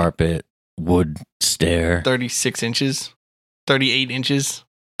 4 a feet. carpet, wood stair? 36 inches, 38 inches.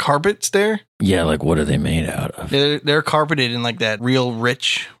 Carpet stair? Yeah, like what are they made out of? They're carpeted in like that real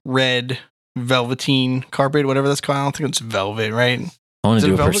rich red velveteen carpet, whatever that's called. I don't think it's velvet, right? I want Is to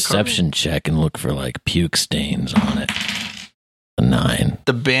it do a velvet perception check and look for like puke stains on it. A 9.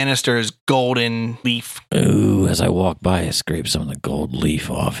 The banister is golden leaf. Ooh, as I walk by, I scrape some of the gold leaf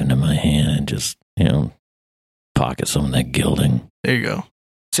off into my hand and just, pocket some of that gilding. There you go.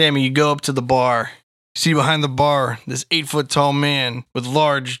 Sammy, you go up to the bar. See behind the bar this 8-foot tall man with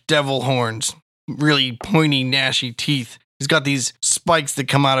large devil horns, really pointy, gnashy teeth. He's got these spikes that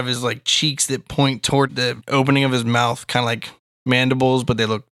come out of his like cheeks that point toward the opening of his mouth, kind of like mandibles, but they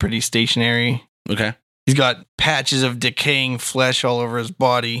look pretty stationary. Okay. He's got patches of decaying flesh all over his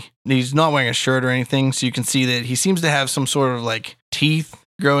body. He's not wearing a shirt or anything, so you can see that he seems to have some sort of like teeth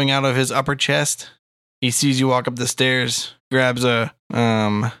growing out of his upper chest. He sees you walk up the stairs, grabs a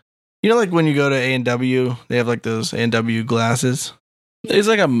like when you go to A&W, they have like those A&W glasses. It's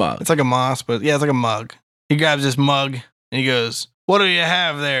like a mug. It's like a Moss, but yeah, it's like a mug. He grabs this mug and he goes, "What do you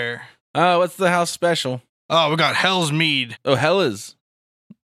have there?" Oh, what's the house special? "Oh, we got Hell's Mead." Oh, Hella's.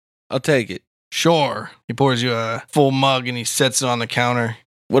 I'll take it. "Sure." He pours you a full mug and he sets it on the counter.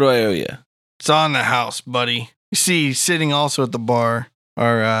 What do I owe you? "It's on the house, buddy." You see, sitting also at the bar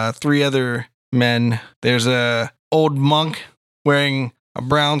are 3 other men. There's a old monk wearing a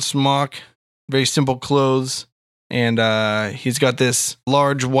brown smock, very simple clothes, and he's got this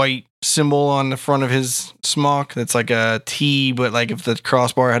large white symbol on the front of his smock that's like a T, but like if the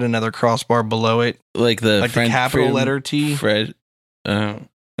crossbar had another crossbar below it, Like the like French the capital freedom- letter T. Fred.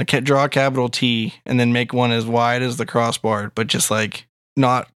 Like draw a capital T and then make one as wide as the crossbar, but just like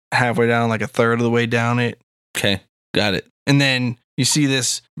not halfway down, like a third of the way down it. Okay. Got it. And then you see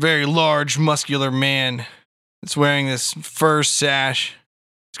this very large, muscular man that's wearing this fur sash.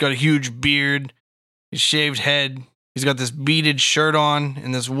 He's got a huge beard, his shaved head. He's got this beaded shirt on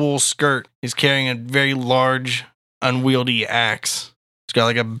and this wool skirt. He's carrying a very large, unwieldy axe. He's got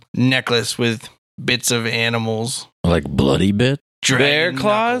like a necklace with bits of animals. Like bloody bit? Dragon Bear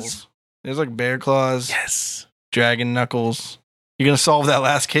claws? knuckles. There's like bear claws, Yes. dragon knuckles. You gonna solve that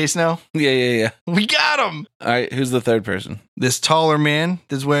last case now? Yeah. We got him! All right. Who's the third person? This taller man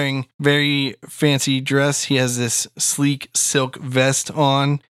that's wearing very fancy dress. He has this sleek silk vest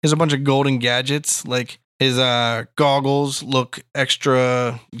on. He has a bunch of golden gadgets. Like his goggles look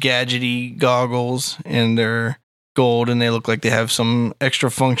extra gadgety goggles, and they're gold, and they look like they have some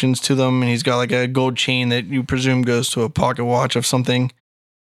extra functions to them. And he's got like a gold chain that you presume goes to a pocket watch of something.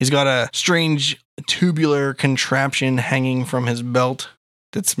 He's got a strange tubular contraption hanging from his belt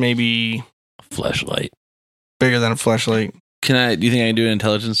that's maybe Fleshlight. bigger than a fleshlight. Do you think I can do an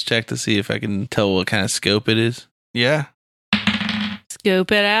intelligence check to see if I can tell what kind of scope it is? Yeah.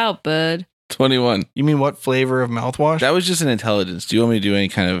 Scope it out, bud. 21. You mean what flavor of mouthwash? That was just an intelligence. Do you want me to do any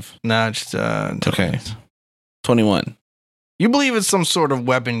kind of... Nah, just Okay. 21. You believe it's some sort of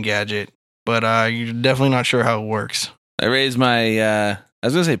weapon gadget, but you're definitely not sure how it works. I raise my... I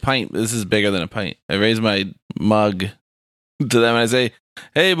was going to say pint. This is bigger than a pint. I raise my mug to them and I say,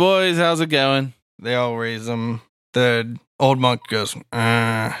 hey, boys, how's it going? They all raise them. The old monk goes,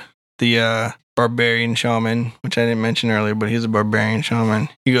 the barbarian shaman, which I didn't mention earlier, but he's a barbarian shaman.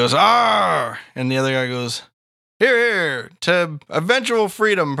 He goes, ah! And the other guy goes, here, to eventual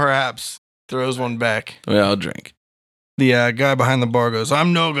freedom, perhaps. Throws one back. We all drink. The guy behind the bar goes,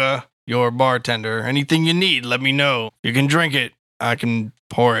 I'm Noga, your bartender. Anything you need, let me know. You can drink it. I can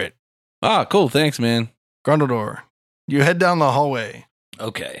pour it. Ah, cool. Thanks, man. Grundledor, you head down the hallway.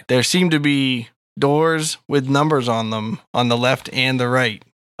 Okay. There seem to be doors with numbers on them on the left and the right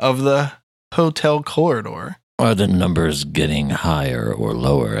of the hotel corridor. Are the numbers getting higher or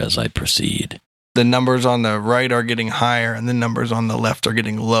lower as I proceed? The numbers on the right are getting higher and the numbers on the left are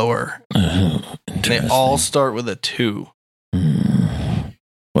getting lower. They Interesting. all start with a 2.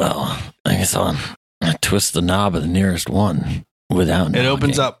 Well, I guess I'll twist the knob of the nearest one without It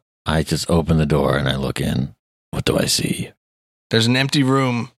opens knocking. up. I just open the door and I look in. What do I see? There's an empty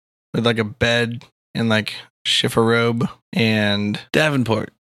room with like a bed and like chiffon robe and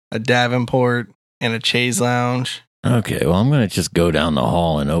Davenport. a Davenport and a chaise lounge. Okay, well, I'm going to just go down the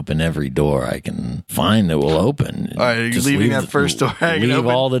hall and open every door I can find that will open. All right, are you Just leaving leave that first door hanging Leave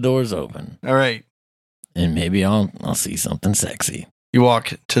open? all the doors open. All right. And maybe I'll see something sexy. You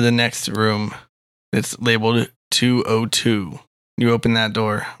walk to the next room. It's labeled 202. You open that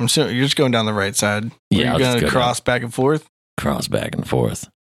door. I'm assuming you're just going down the right side. Yeah, You're I'll just going to go cross back and forth. Cross back and forth.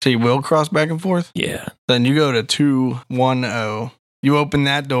 So you will cross back and forth. Yeah. Then you go to 210. You open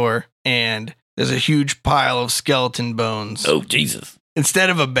that door, and there's a huge pile of skeleton bones Oh, Jesus. instead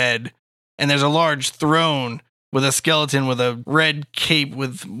of a bed. And there's a large throne with a skeleton with a red cape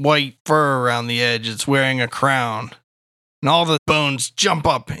with white fur around the edge. It's wearing a crown. And all the bones jump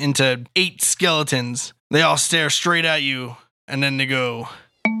up into 8 skeletons. They all stare straight at you, and then they go,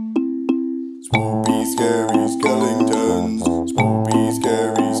 Spoopy, scary skeletons. Spoopy,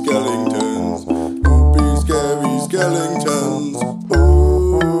 scary skeletons. Spoopy, scary skeletons.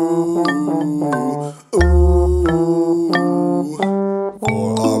 Ooh, ooh.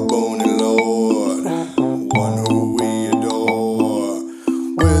 For our bony lord, one who we adore.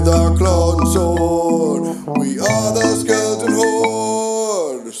 With our claw and sword, we are the skeleton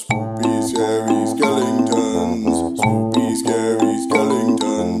horde. Spoopy, scary skeletons. Spoopy, scary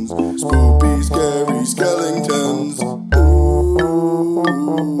skeletons. Spoopy, scary skeletons. Ooh, ooh.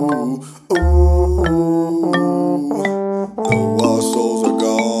 Though our souls are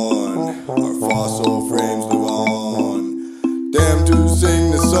gone, our fossil frames live on. Damned to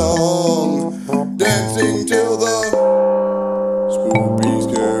sing the song, dancing till the spoopy,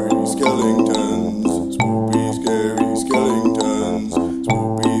 scary skeletons. Spoopy, scary skeletons.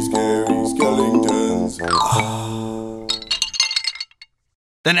 Spoopy, scary skeletons.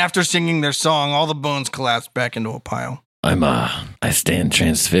 Then after singing their song, all the bones collapse back into a pile. I stand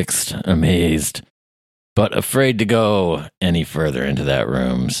transfixed, amazed, but afraid to go any further into that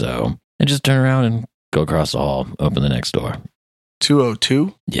room. So I just turn around and go across the hall, open the next door.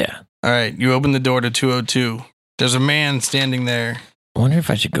 202? Yeah. All right, you open the door to 202. There's a man standing there. I wonder if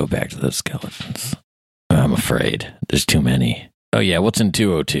I should go back to those skeletons. I'm afraid. There's too many. Oh, yeah. What's in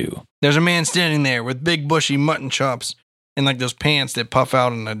 202? There's a man standing there with big bushy mutton chops and like those pants that puff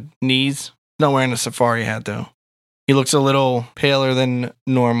out on the knees. Not wearing a safari hat though. He looks a little paler than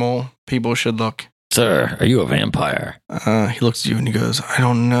normal people should look. Sir, are you a vampire? He looks at you and he goes, I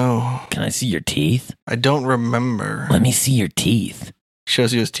don't know. Can I see your teeth? I don't remember. Let me see your teeth.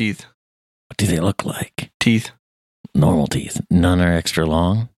 Shows you his teeth. What do they look like? Teeth. Normal teeth. None are extra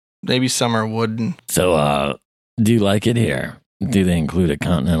long. Maybe some are wooden. So, do you like it here? Do they include a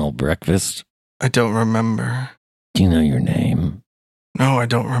continental breakfast? I don't remember. Do you know your name? No, I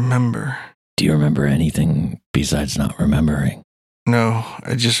don't remember. Do you remember anything besides not remembering? No,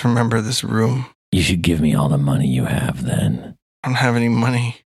 I just remember this room. You should give me all the money you have then. I don't have any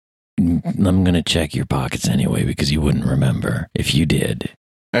money. I'm going to check your pockets anyway because you wouldn't remember if you did.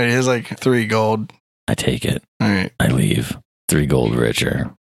 All right, he has like 3 gold. I take it. All right. I leave. 3 gold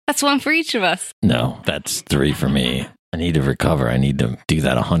richer. That's one for each of us. No, that's 3 for me. I need to recover. I need to do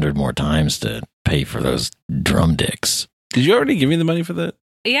that 100 more times to pay for those drum dicks. Did you already give me the money for that?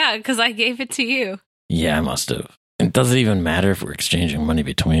 Yeah, because I gave it to you. Yeah, I must have. It doesn't even matter if we're exchanging money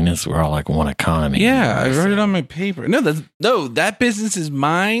between us. We're all like one economy. Yeah, I wrote it on my paper. No, that business is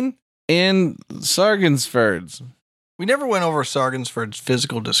mine and Sargensford's. We never went over Sargonsford's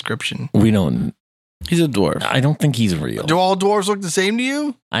physical description. We don't. He's a dwarf. I don't think he's real. Do all dwarves look the same to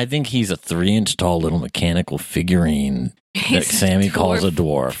you? I think he's a 3-inch tall little mechanical figurine that He's a Sammy calls a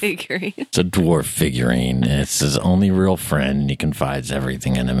dwarf. figurine. It's a dwarf figurine. It's his only real friend, and he confides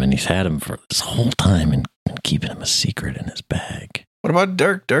everything in him, and he's had him for this whole time and keeping him a secret in his bag. What about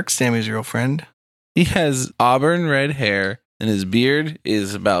Dirk? Dirk's Sammy's real friend. He has auburn red hair, and his beard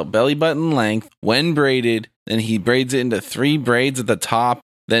is about belly button length when braided. Then he braids it into 3 braids at the top.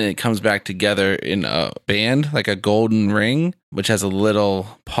 Then it comes back together in a band, like a golden ring, which has a little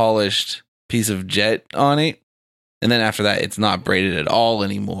polished piece of jet on it. And then after that, it's not braided at all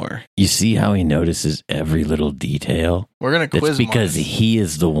anymore. You see how he notices every little detail? We're going to quiz That's because him on this. he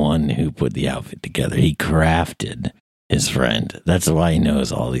is the one who put the outfit together. He crafted his friend. That's why he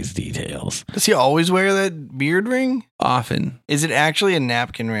knows all these details. Does he always wear that beard ring? Often. Is it actually a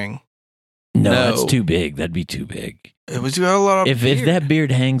napkin ring? No, No. that's too big. That'd be too big. It was got a lot of If beard. that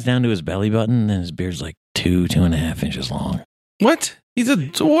beard hangs down to his belly button, then his beard's like 2.5 inches long. What? He's a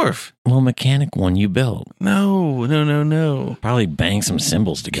dwarf. Well, mechanic one you built. No. Probably bang some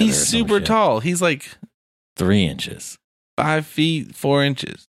symbols together. He's or some super shit. tall. He's like 3 inches. 5 feet, 4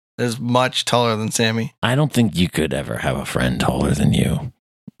 inches. is much taller than Sammy. I don't think you could ever have a friend taller than you.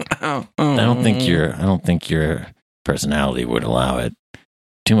 I don't think your personality would allow it.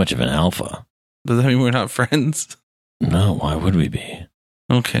 Too much of an alpha. Does that mean we're not friends? No, why would we be?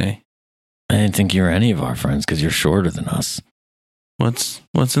 Okay. I didn't think you were any of our friends because you're shorter than us. What's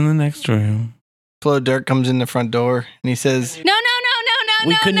in the next room? Flo Dirk comes in the front door and he says, No,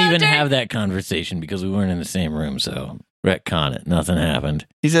 We couldn't even Dirk. have that conversation because we weren't in the same room, so retcon it. Nothing happened.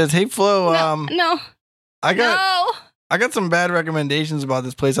 he says, "Hey Flo, No, I got no. I got some bad recommendations about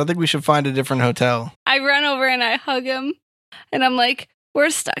this place. I think we should find a different hotel." I run over and I hug him, and I'm like,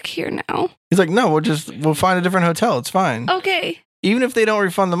 "We're stuck here now." He's like, "No, we'll find a different hotel. It's fine. Okay. Even if they don't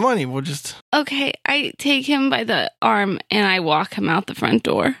refund the money, we'll just." Okay, I take him by the arm and I walk him out the front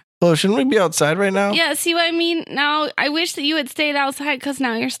door. Flo, shouldn't we be outside right now? Yeah, see what I mean? Now, I wish that you had stayed outside because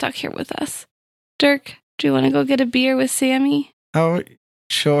now you're stuck here with us. Dirk, do you want to go get a beer with Sammy? Oh,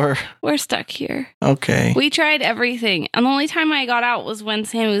 sure. We're stuck here. Okay. We tried everything, and the only time I got out was when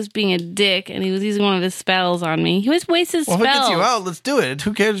Sammy was being a dick and he was using one of his spells on me. He was wasting Well, spells. if it gets you out, let's do it.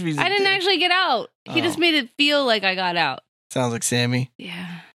 Who cares if he's a I didn't dick? actually get out. He Oh. just made it feel like I got out. Sounds like Sammy.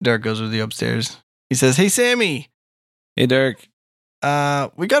 Yeah. Dirk goes with you upstairs. He says, "Hey, Sammy, Hey, Dirk.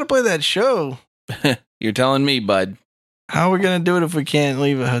 we got to play that show. You're telling me, bud. How are we going to do it if we can't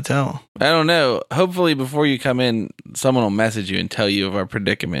leave a hotel?" I don't know. Hopefully, before you come in, someone will message you and tell you of our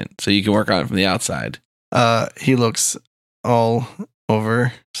predicament so you can work on it from the outside. He looks all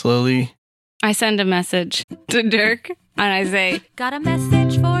over slowly. I send a message to Dirk and I say, Got a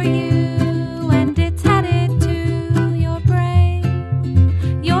message for you, and it's headed to your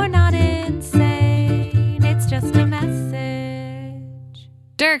brain. You're not insane, it's just a message.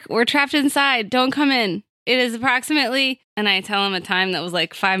 Dirk, we're trapped inside. Don't come in. It is approximately, and I tell him a time that was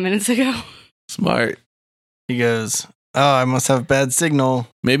like 5 minutes ago. Smart. He goes, "Oh, I must have bad signal.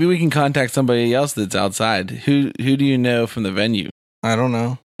 Maybe we can contact somebody else that's outside. Who do you know from the venue? I don't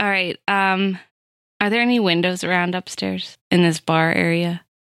know." All right. Are there any windows around upstairs in this bar area?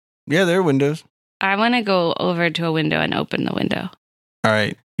 Yeah, there are windows. I want to go over to a window and open the window. All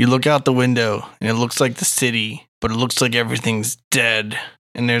right. You look out the window and it looks like the city, but it looks like everything's dead.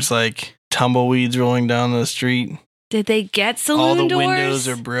 And there's like tumbleweeds rolling down the street. Did they get saloon All the doors? windows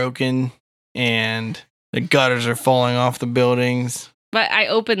are broken and the gutters are falling off the buildings. But I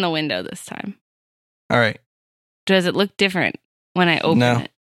open the window this time. All right. Does it look different when I open No.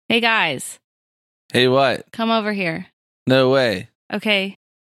 it? Hey guys, Hey, what? come over here. No way. Okay.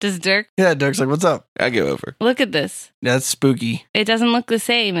 Does Dirk Yeah, Dirk's like, "What's up?" I go over. look at this? That's spooky. It doesn't look the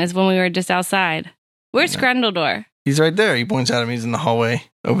same as when we were just outside. Where's No. Grundledor? He's right there. He points at him. He's in the hallway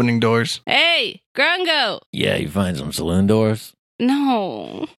opening doors. Hey, Grungo! Yeah, you find some saloon doors?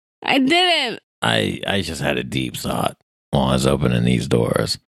 No, I didn't. I just had a deep thought while I was opening these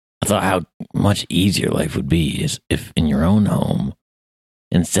doors. I thought how much easier life would be is if in your own home,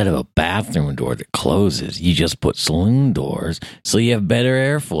 instead of a bathroom door that closes, you just put saloon doors so you have better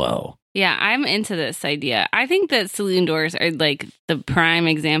airflow. Yeah, I'm into this idea. I think that saloon doors are like the prime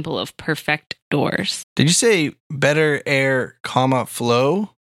example of perfect doors. Did you say better air,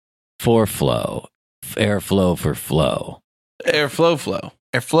 flow? For flow. Airflow for flow. Airflow flow.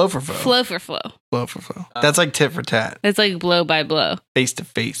 Airflow for flow. Flow for flow. Flow for flow. That's like tit for tat. It's like blow by blow. Face to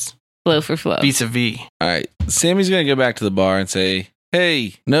face. Flow for flow. Vis-a-vis. All right. Sammy's going to go back to the bar and say,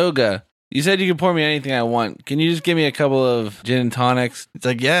 "Hey, Noga, you said you could pour me anything I want. Can you just give me a couple of gin and tonics?" It's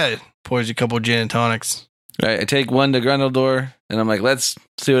like, yeah, pours you a couple gin and tonics. Right, I take one to Grundledor, and I'm like, let's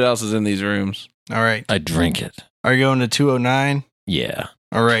see what else is in these rooms. All right. I drink it. Are you going to 209? Yeah.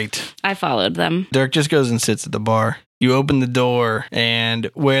 All right. I followed them. Dirk just goes and sits at the bar. You open the door, and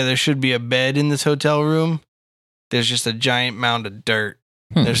where there should be a bed in this hotel room, there's just a giant mound of dirt.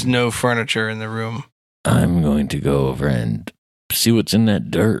 There's no furniture in the room. I'm going to go over and see what's in that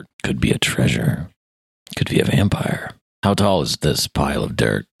dirt. Could be a treasure. Could be a vampire. How tall is this pile of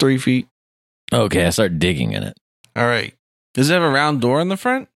dirt? 3 feet. Okay, I start digging in it. All right. Does it have a round door in the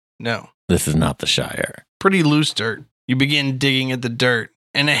front? No. This is not the Shire. Pretty loose dirt. You begin digging at the dirt,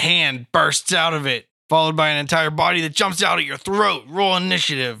 and a hand bursts out of it, followed by an entire body that jumps out at your throat. Roll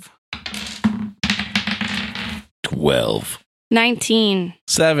initiative. 12. 19.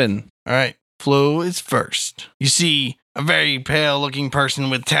 7. All right. Flo is first. You see a very pale looking person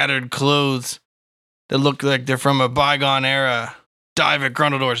with tattered clothes that look like they're from a bygone era dive at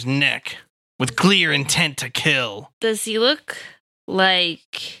Grundledor's neck with clear intent to kill. Does he look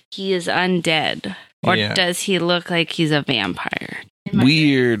like he is undead? Or Yeah. does he look like he's a vampire?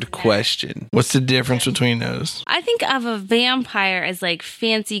 Weird question. What's the difference between those? I think of a vampire as like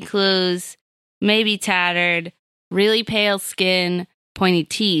fancy clothes, maybe tattered, really pale skin, pointy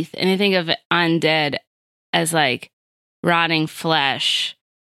teeth. And I think of undead as like rotting flesh,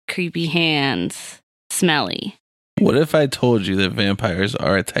 creepy hands, smelly. What if I told you that vampires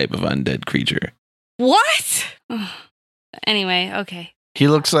are a type of undead creature? What? Anyway, okay. He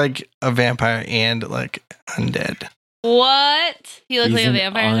looks like a vampire and like undead. What? He looks He's like a an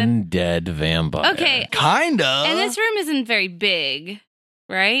vampire then? undead vampire. Okay. Kinda. And this room isn't very big,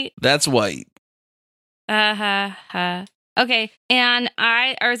 right? That's white. Okay. And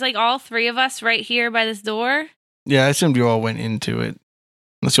I was like all three of us right here by this door. Yeah, I assumed you all went into it.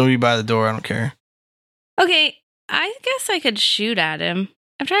 Unless you want to be by the door, I don't care. Okay. I guess I could shoot at him.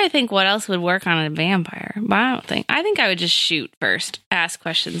 I'm trying to think what else would work on a vampire, but I don't think. I think I would just shoot first, ask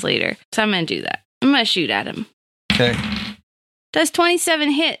questions later. So I'm going to do that. I'm going to shoot at him. Okay. Does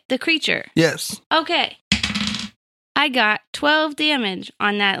 27 hit the creature? Yes. Okay. I got 12 damage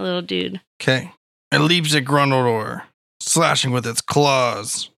on that little dude. Okay. It leaps at Grundledor, slashing with its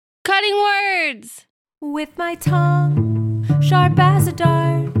claws. Cutting words. With my tongue sharp as a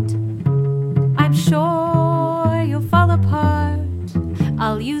dart, I'm sure you'll fall apart.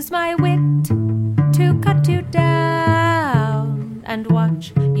 I'll use my wit to cut you down and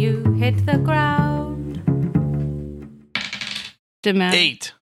watch you hit the ground. Demand.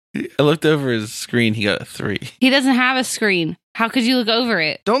 8. I looked over his screen. He got a 3. He doesn't have a screen. How could you look over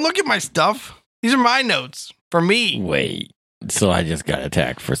it? Don't look at my stuff. These are my notes. For me. Wait. So I just got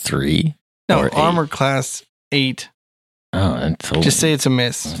attacked for 3? No, Or 8? armor class 8. Oh, that's Just say it's a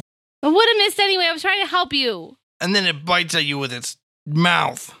miss. I would have missed anyway. I was trying to help you. And then it bites at you with its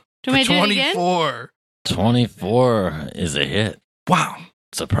mouth. Do I For do it again? 24. 24 is a hit, Wow.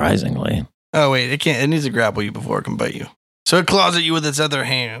 surprisingly. Oh, wait. It needs to grapple you before it can bite you. So it claws at you with its other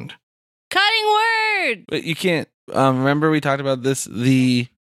hand. Cutting word. But you can't. Remember we talked about this?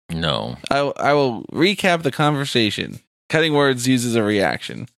 No. I will recap the conversation. Cutting words uses a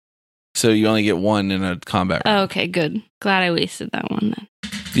reaction. So you only get one in a combat round. Oh, okay, good. Glad I wasted that one then.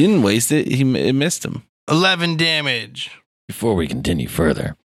 You didn't waste it. It missed him. 11 damage. Before we continue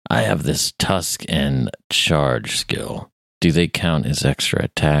further, I have this tusk and charge skill. Do they count as extra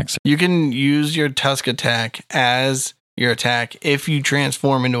attacks? You can use your tusk attack as your attack if you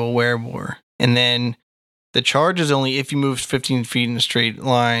transform into a wereboar. And then the charge is only if you move 15 feet in a straight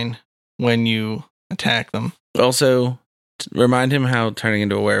line when you attack them. Also, remind him how turning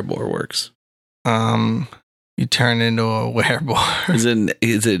into a wereboar works. You turn into a wereboar.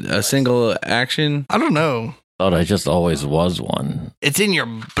 Is it a single action? I don't know. Thought I just always was one. It's in your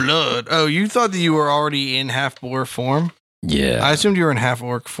blood. Oh, you thought that you were already in half boar form? Yeah. I assumed you were in half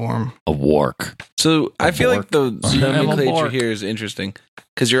orc form. A wark. So I feel like the I'm a nomenclature bork. here is interesting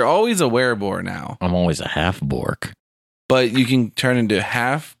because you're always a wereboar now, I'm always a half bork. but you can turn into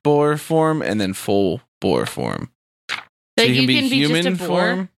half boar form and then full boar form. So you can be just a boar?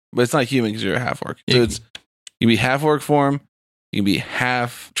 form, but it's not human because you're a half orc. So Yeah. it's you can be half orc form, you can be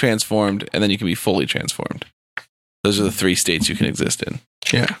half transformed, and then you can be fully transformed. Those are the 3 states you can exist in.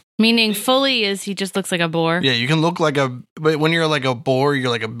 Yeah. Meaning fully is he just looks like a boar. Yeah, you can look like but when you're like a boar, you're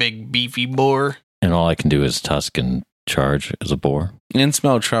like a big beefy boar. And all I can do is tusk and charge as a boar And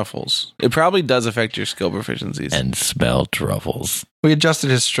smell truffles. It probably does affect your skill proficiencies. and smell truffles. We adjusted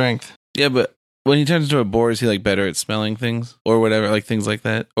his strength. Yeah, but when he turns into a boar, is he like better at smelling things or whatever, like things like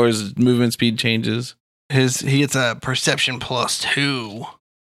that? Or his movement speed changes? He gets a perception +2.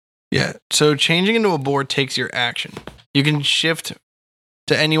 Yeah. So changing into a boar takes your action. You can shift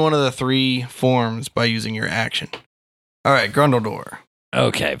to any one of the 3 forms by using your action. All right, Grundledor.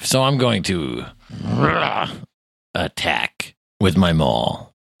 Okay, so I'm going to attack with my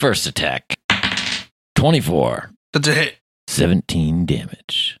maul. First attack. 24. That's a hit. 17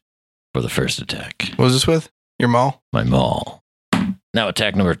 damage for the first attack. What was this with? Your maul? My maul. Now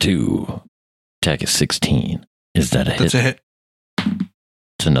attack number 2. Attack is 16. Is that a hit? That's a hit.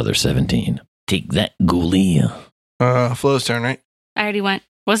 It's another 17. Take that, ghoulie. Flo's turn, right? I already went.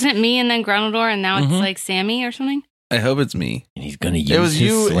 Wasn't it me and then Grundledor and now it's Mhm. like Sammy or something? I hope it's me. And he's going to use It was his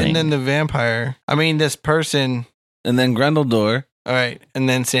you sling. and then the vampire. I mean, this person. And then Grundledor. All right, and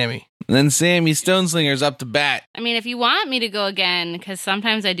then Sammy. And then Sammy Stoneslinger's up to bat. I mean, if you want me to go again, because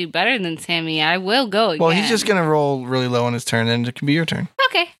sometimes I do better than Sammy, I will go again. Well, he's just going to roll really low on his turn, and it can be your turn.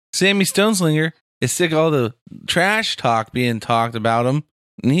 Okay. Sammy Stoneslinger is sick of all the trash talk being talked about him.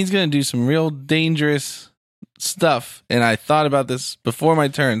 And he's going to do some real dangerous stuff. And I thought about this before my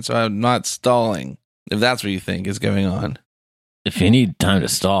turn, so I'm not stalling. If that's what you think is going on. If you need time to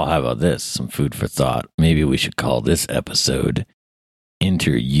stall, how about this? Some food for thought. Maybe we should call this episode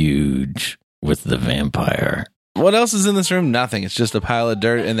Interhuge with the Vampire. What else is in this room? Nothing. It's just a pile of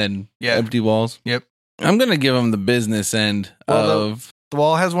dirt and then Yeah. empty walls. Yep. I'm going to give him the business end Well, of... The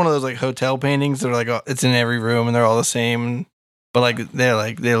wall has one of those like hotel paintings. They're like, it's in every room, and they're all the same. But like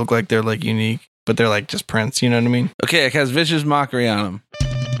they look like they're like unique, but they're like just prints. You know what I mean? Okay, I cast Vicious Mockery on him.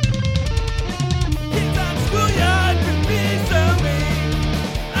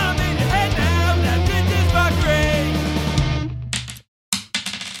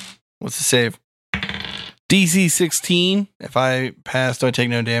 What's the save? DC 16. If I pass, do I take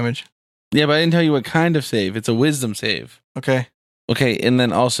no damage? Yeah, but I didn't tell you what kind of save. It's a wisdom save. Okay. Okay, and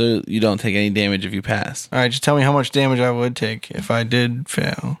then also you don't take any damage if you pass. All right. Just tell me how much damage I would take if I did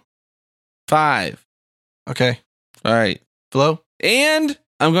fail. 5. Okay. All right. Flo? And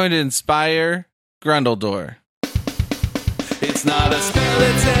I'm going to inspire Grundledor. It's not a spell,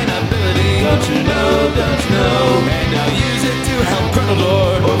 it's an ability. Don't you know, don't you know? And now use it to help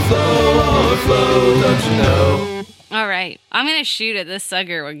Grundledor or Flo, don't you know? All right. I'm going to shoot at this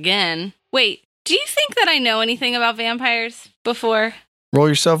sucker again. Wait, do you think that I know anything about vampires before? Roll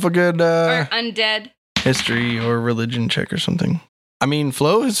yourself a good Or undead? history or religion check or something. I mean,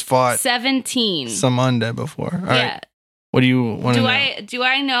 Flo has fought 17. some undead before. All right. Yeah. What do you want to know? Do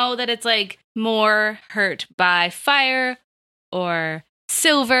I know that it's like more hurt by fire or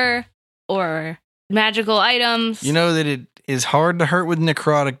silver or magical items? You know that it is hard to hurt with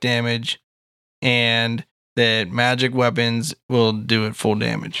necrotic damage, and that magic weapons will do it full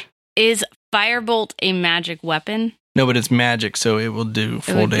damage. Is firebolt a magic weapon? No, but it's magic, so it will do It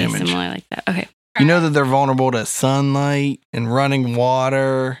full would be damage. similar like that. Okay. You know that they're vulnerable to sunlight and running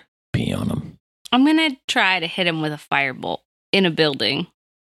water. Pee on him. I'm going to try to hit him with a firebolt in a building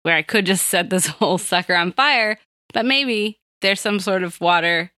where I could just set this whole sucker on fire, but maybe there's some sort of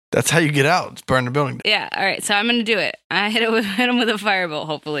water. That's how you get out. It's burn the building. Yeah, all right, so I'm going to do it. I hit him with a firebolt,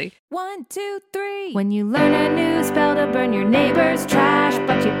 hopefully. 1, 2, 3. When you learn a new spell to burn your neighbor's trash,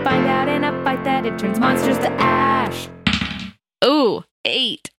 but you find out in a fight that it turns monsters to ash. Ooh,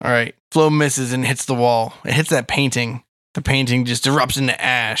 8. All right. Flo misses and hits the wall. It hits that painting. The painting just erupts into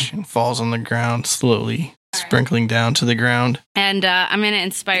ash and falls on the ground slowly, sprinkling down to the ground. And I'm going to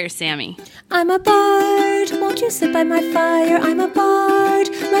inspire Sammy. I'm a bard, won't you sit by my fire? I'm a bard,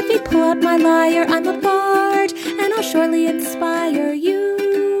 let me pull out my lyre. I'm a bard, and I'll surely inspire you.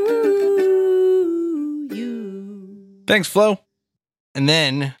 Thanks, Flo. And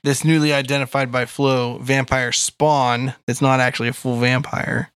then this newly identified by Flo vampire spawn that's not actually a full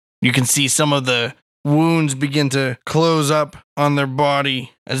vampire. You can see some of the wounds begin to close up on their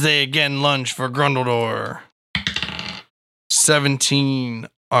body as they again lunge for Grundledor. 17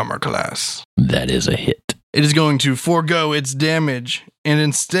 armor class. That is a hit. It is going to forego its damage and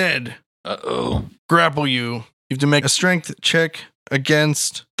instead Uh-oh. grapple you. You have to make a strength check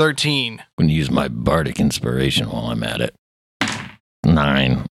against 13. I'm going to use my bardic inspiration while I'm at it.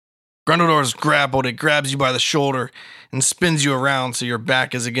 9. Grundledor is grappled. It grabs you by the shoulder and spins you around so your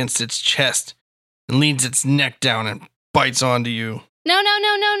back is against its chest and leans its neck down and bites onto you. No.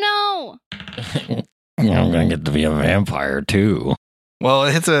 I'm going to get to be a vampire, too. Well,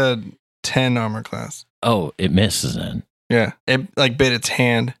 it hits a 10 armor class. Oh, it misses then. Yeah, it like bit its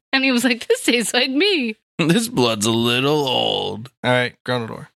hand. And he was like, this tastes like me. This blood's a little old. All right, Grundledor.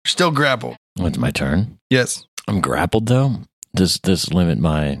 You're still grappled. It's my turn. Yes. I'm grappled, though. Does this limit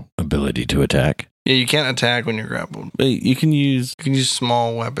my ability to attack? Yeah, you can't attack when you're grappled. But you can use... You can use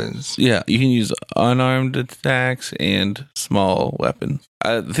small weapons. Yeah, you can use unarmed attacks and small weapons.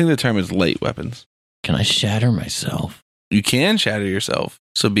 I think the term is light weapons. Can I shatter myself? You can shatter yourself,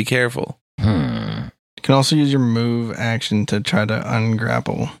 so be careful. You can also use your move action to try to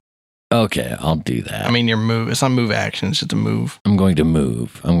ungrapple. Okay, I'll do that. I mean, your move. It's not move action. It's just a move. I'm going to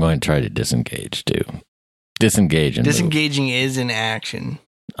move. I'm going to try to disengage too. Disengage and Disengaging is an action. move.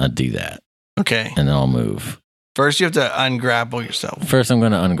 I'll do that. Okay. And then I'll move. First, you have to ungrapple yourself. First, I'm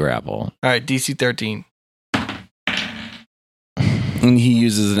going to ungrapple. All right, DC 13. And he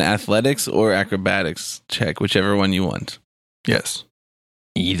uses an athletics or acrobatics check, whichever one you want. Yes.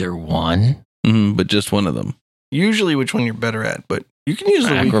 Either one? But just one of them. Usually which one you're better at, but you can use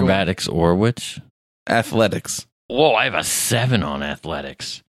the weaker one. Acrobatics or which? Athletics. Whoa, I have a 7 on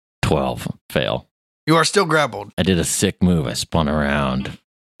athletics. 12. Fail. You are still grappled. I did a sick move. I spun around.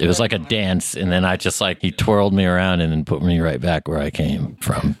 It was like a dance, and then I just he twirled me around and then put me right back where I came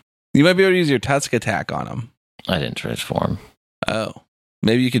from. You might be able to use your Tusk attack on him. I didn't transform. Oh.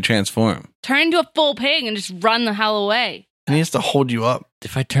 Maybe you could transform. Turn into a full pig and just run the hell away. And he has to hold you up.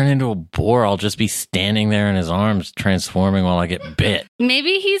 If I turn into a boar, I'll just be standing there in his arms transforming while I get bit.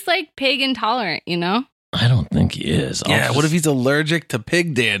 Maybe he's like pig intolerant, you know? I don't think he is. What if he's allergic to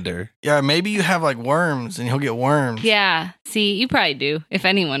pig dander? Yeah, maybe you have like worms and he'll get worms. Yeah. See, you probably do, if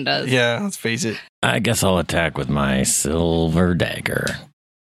anyone does. Yeah, let's face it. I guess I'll attack with my silver dagger.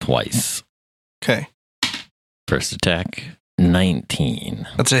 Twice. Okay. First attack, 19.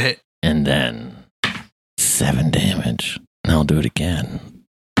 That's a hit. And then 7 damage. And I'll do it again.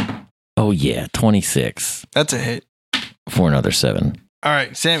 Oh, yeah, 26 That's a hit. for another 7. All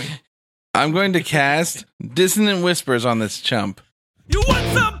right, Sammy. I'm going to cast Dissonant Whispers on this chump. You want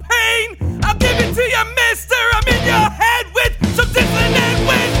some pain? I'll give it to you, mister. I'm in your head with some dissonant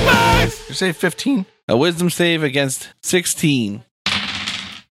whispers. You say 15? A wisdom save against 16.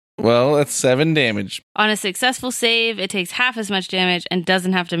 Well, that's 7 damage. On a successful save, it takes half as much damage and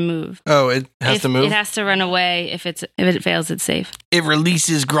doesn't have to move. Oh, it has to move? It has to run away. If it fails, it's safe. It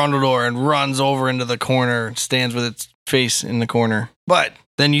releases Grundledor and runs over into the corner, stands with its face in the corner. But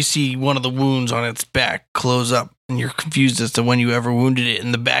then you see one of the wounds on its back close up, and you're confused as to when you ever wounded it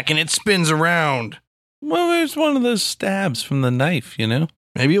in the back, and it spins around. Well, there's one of those stabs from the knife, you know?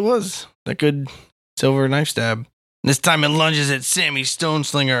 Maybe it was that good silver knife stab. This time it lunges at Sammy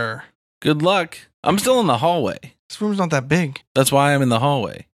Stoneslinger. Good luck. I'm still in the hallway. This room's not that big. That's why I'm in the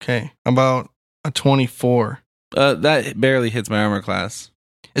hallway. Okay, about a 24. That barely hits my armor class.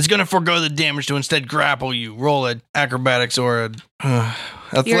 It's going to forego the damage to instead grapple you. Roll a acrobatics or a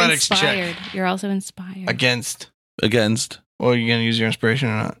athletics You're check inspired. You're also inspired. against. Against. Well, you're going to use your inspiration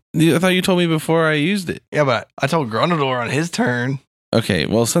or not? I thought you told me before I used it. Yeah, but I told Grundledor on his turn. Okay,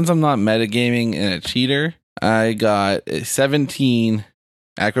 well, since I'm not metagaming and a cheater, I got a 17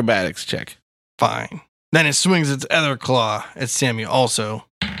 acrobatics check. Fine. Then it swings its other claw at Sammy also.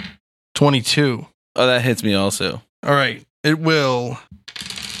 22. Oh, that hits me also. All right. It will.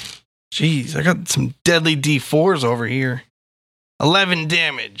 Jeez, I got some deadly D4s over here. 11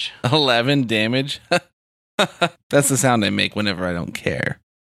 damage. 11 damage? That's the sound I make whenever I don't care.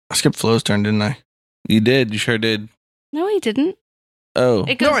 I skipped Flo's turn, didn't I? You did. You sure did. No, he didn't. Oh.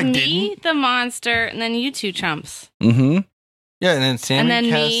 It goes No, I me, didn't. the monster, and then you two chumps. Mm-hmm. Yeah, and then Sammy and then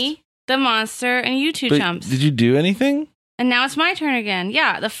cast. me, the monster, and you two But chumps. did you do anything? And now it's my turn again.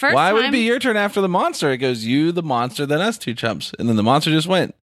 Yeah, the first Why time. would it be your turn after the monster? It goes you, the monster, then us two chumps. And then the monster just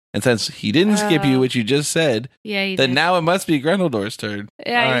went. And since he didn't skip you, which you just said, Yeah, you then did. now it must be Grendeldor's turn.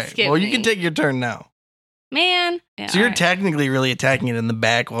 Yeah, All you right. skipped Well, you me. can take your turn now. Man. Yeah, So you're all right. technically really attacking it in the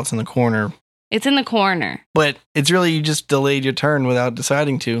back while it's in the corner. It's in the corner. But it's really you just delayed your turn without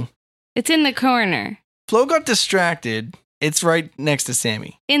deciding to. It's in the corner. Flo got distracted. It's right next to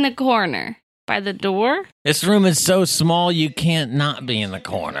Sammy. In the corner. By the door? This room is so small you can't not be in the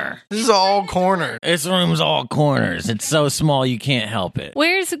corner. This is all corner. This room's all corners. It's so small you can't help it.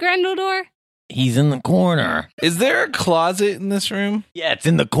 Where's the Grendeldor? He's in the corner. Is there a closet in this room Yeah, it's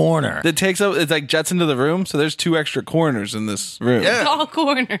in the corner. that takes up, it's like jets into the room? So there's 2 extra corners in this room. Yeah. It's all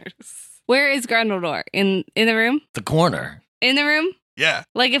corners. Where is Grendeldor? In the room? The corner. In the room? Yeah.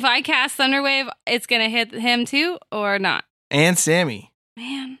 Like if I cast Thunderwave, it's gonna hit him too, or not? And Sammy.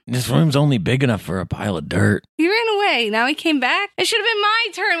 Man, This room's only big enough for a pile of dirt. he ran away. Now he came back. It should have been my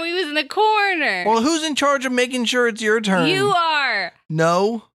turn when he was in the corner. Well, who's in charge of making sure it's your turn? You are.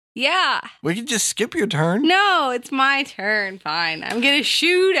 No. Yeah. We could just skip your turn. No, it's my turn. Fine. I'm gonna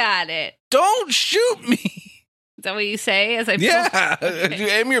shoot at it. Don't shoot me. Is that what you say? As I pull- Yeah. Okay. Did you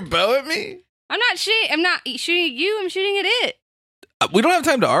aim your bow at me? I'm not shooting at you. I'm shooting at it. We don't have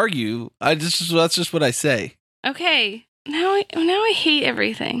time to argue. That's just what I say. Okay. Now I hate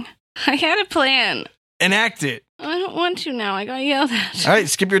everything. I had a plan. Enact it. I don't want to now. I got yelled at. All right,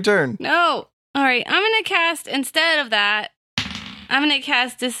 skip your turn. No. All right, I'm going to cast, instead of that, I'm going to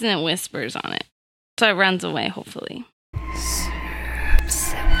cast Dissonant Whispers on it. So it runs away, hopefully.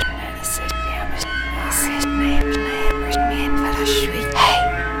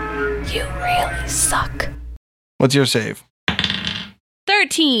 Hey, you really suck. What's your save?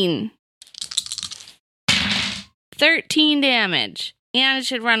 13. 13 damage. And it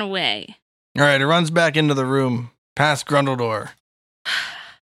should run away. All right, it runs back into the room, past Grundledor.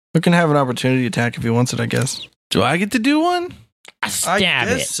 We can have an opportunity attack if he wants it, I guess. Do I get to do one? I stab I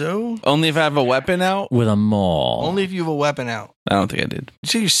guess it so. Only if I have a weapon out? with a maul. Only if you have a weapon out. I don't think I did. You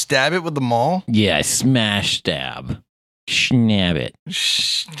say you stab it with the maul? Yeah, I smash stab. Snab it.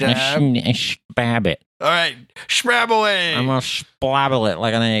 Stab. I stab it. All right, shrab away. I'm gonna splabble it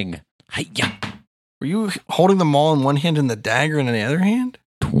like an egg. Hi-ya. Were you holding the maul in one hand and the dagger in the other hand?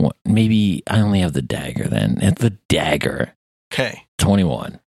 Maybe I only have the dagger then. It's the dagger. Okay,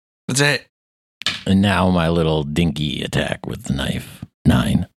 21. that's it. And now my little dinky attack with the knife.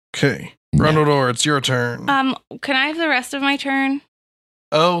 9. Okay, Grundledor, it's your turn. Can I have the rest of my turn?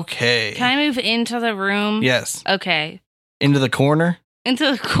 Okay. Can I move into the room? Yes. Okay. Into the corner? Into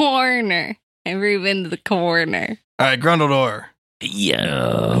the corner. I move into the corner. All right, Grundledor.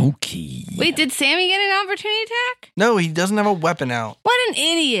 Yeah, okay. Wait, did Sammy get an opportunity attack? No, he doesn't have a weapon out. What an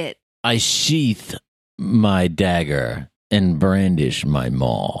idiot. I sheath my dagger and brandish my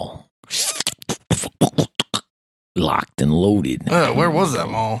maul. Locked and loaded. Where was that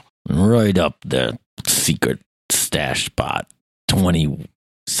maul? Right up the secret stash spot. 20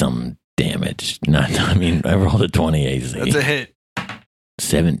 some damage. I rolled a 20 AC. That's a hit.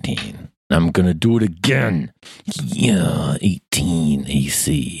 17. I'm gonna do it again. Yeah, 18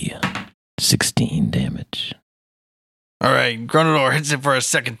 AC. 16 damage. All right, Grundledor hits it for a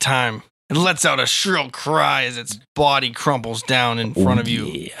second time. It lets out a shrill cry as its body crumples down in front of you.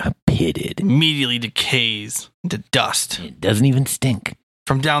 Yeah, pitted. Immediately decays into dust. It doesn't even stink.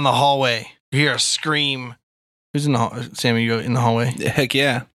 From down the hallway, you hear a scream. Who's in the hall? Sammy, you go in the hallway. Heck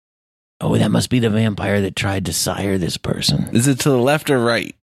yeah. Oh, that must be the vampire that tried to sire this person. Is it to the left or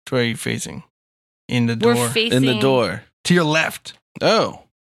right? Which way are you facing? In the door. We're facing In the door. To your left. Oh.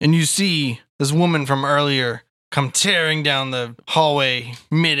 And you see this woman from earlier come tearing down the hallway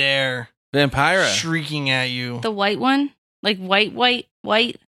midair, Vampira. shrieking at you the white one, like white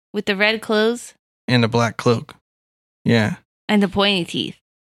with the red clothes in a black cloak. Yeah. and the pointy teeth.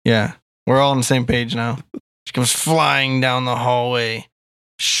 Yeah. We're all on the same page now. She comes flying down the hallway,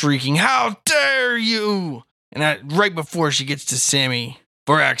 shrieking, "How dare you!" And right before she gets to Sammy,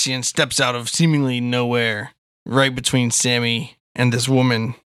 Varaxian steps out of seemingly nowhere, right between Sammy and this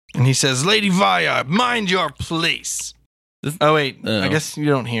woman. And he says, "Lady Vaya, mind your place." Oh, wait. Oh. I guess you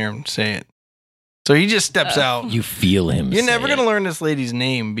don't hear him say it. So he just steps out. You feel him. You're say never going to it. learn this lady's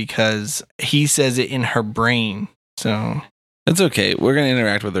name because he says it in her brain. So, That's okay. We're going to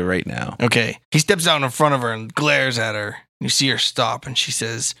interact with her right now. okay. He steps out in front of her and glares at her. You see her stop and she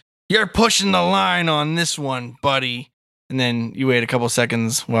says, "You're pushing the line on this one, buddy." And then you wait a couple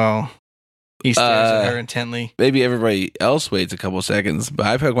seconds while he stares at her intently. Maybe everybody else waits a couple seconds, but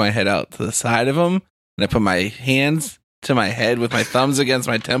I poke my head out to the side of him and I put my hands to my head with my thumbs against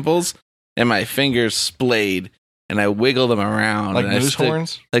my temples and my fingers splayed and I wiggle them around. Like and I moose stick-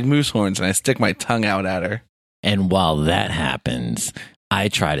 horns? Like moose horns, and I stick my tongue out at her. And while that happens, I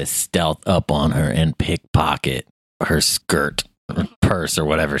try to stealth up on her and pickpocket her skirt or purse or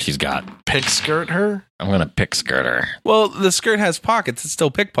whatever she's got. Pick skirt her? I'm going to pick skirt her. Well, the skirt has pockets. It's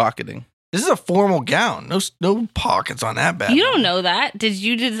still pickpocketing. This is a formal gown. No pockets on that bad. You don't know that. Did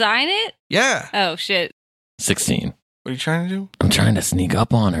you design it? Yeah. Oh, shit. 16. What are you trying to do? I'm trying to sneak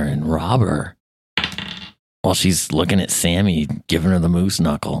up on her and rob her while she's looking at Sammy, giving her the moose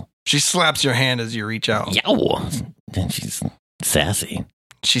knuckle. She slaps your hand as you reach out. Yow! And she's sassy.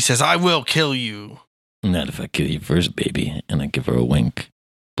 She says, "I will kill you." Not if I kill you first, baby. And I give her a wink,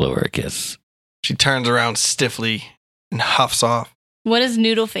 blow her a kiss. She turns around stiffly and huffs off. What does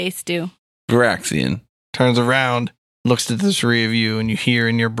Noodle Face do? Varaxian. Turns around, looks at the three of you, and you hear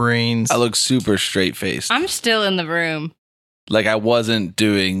in your brains, I look super straight faced. I'm still in the room. Like I wasn't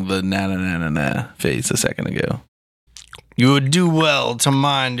doing the na face a second ago. "You would do well to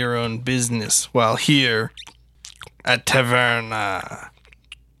mind your own business while here at Taverna."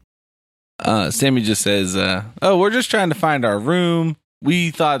 Sammy just says, "Oh, we're just trying to find our room.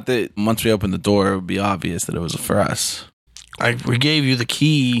 We thought that once we opened the door, it would be obvious that it was for us." We gave you the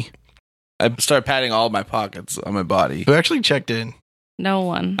key. I start patting all my pockets on my body. Who actually checked in? No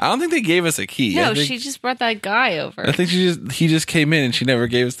one. I don't think they gave us a key. No, I think, she just brought that guy over. I think he just came in and she never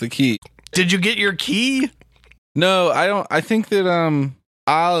gave us the key. Did you get your key? No, I don't. I think that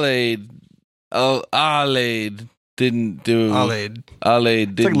Ale Alade didn't do. Alade. Alade It's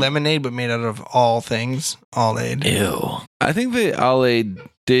like didn't. lemonade, but made out of all things. Alade. Ew. I think that Alade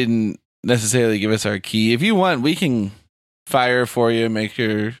didn't necessarily give us our key. If you want, we can fire for you, make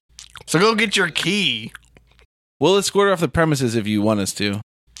your. So go get your key. We'll escort her off the premises if you want us to.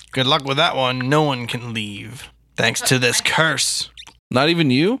 Good luck with that one. No one can leave. Thanks to this curse. Not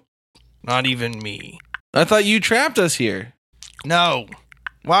even you? Not even me. I thought you trapped us here. No.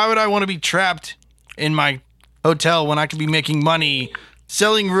 Why would I want to be trapped in my hotel when I could be making money,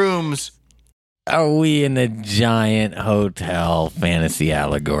 selling rooms? Are we in a giant hotel fantasy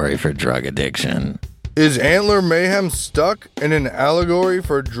allegory for drug addiction? Is Antler Mayhem stuck in an allegory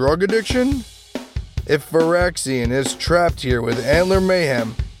for drug addiction? If Varaxian is trapped here with Antler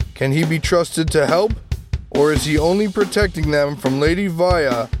Mayhem, can he be trusted to help? Or is he only protecting them from Lady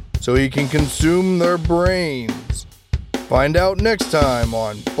Vaya so he can consume their brains? Find out next time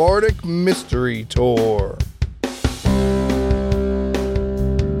on Bardic Mystery Tour. It's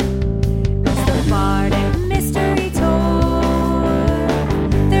the Bardic Mystery Tour.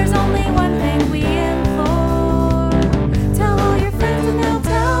 There's only one thing we implore. Tell all your friends and they'll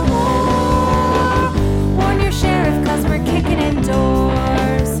tell more. Warn your sheriff 'cause we're kicking in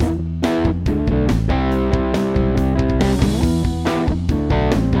doors.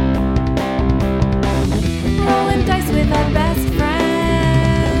 Rolling dice with our best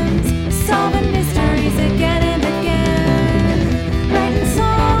friends. Solving mysteries again and again. Writing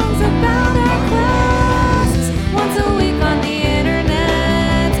songs about our quests. Once a week on the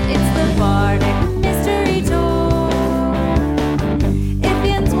internet. It's the Bardic Mystery Tour. If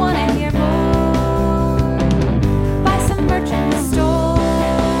yins wanna hear more, buy some merch in the store.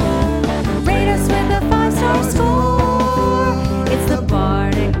 Rate us with a 5-star score. It's the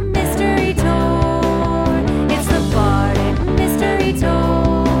Bardic Mystery Tour. It's the Bardic Mystery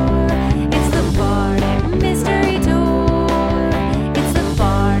Tour. It's the Bardic Mystery Tour. It's the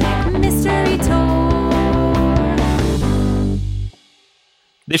Bardic Mystery Tour.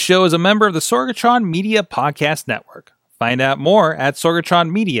 This show is a member of the Sorgatron Media Podcast Network. Find out more at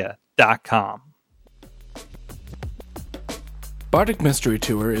sorgatronmedia.com. Bardic Mystery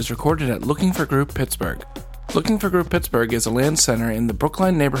Tour is recorded at Looking for Group Pittsburgh. Looking for Group Pittsburgh is a land center in the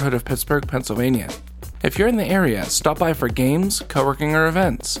Brookline neighborhood of Pittsburgh, Pennsylvania. If you're in the area, stop by for games, co-working, or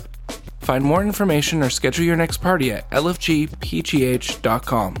events. Find more information or schedule your next party at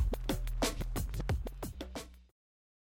lfgpgh.com.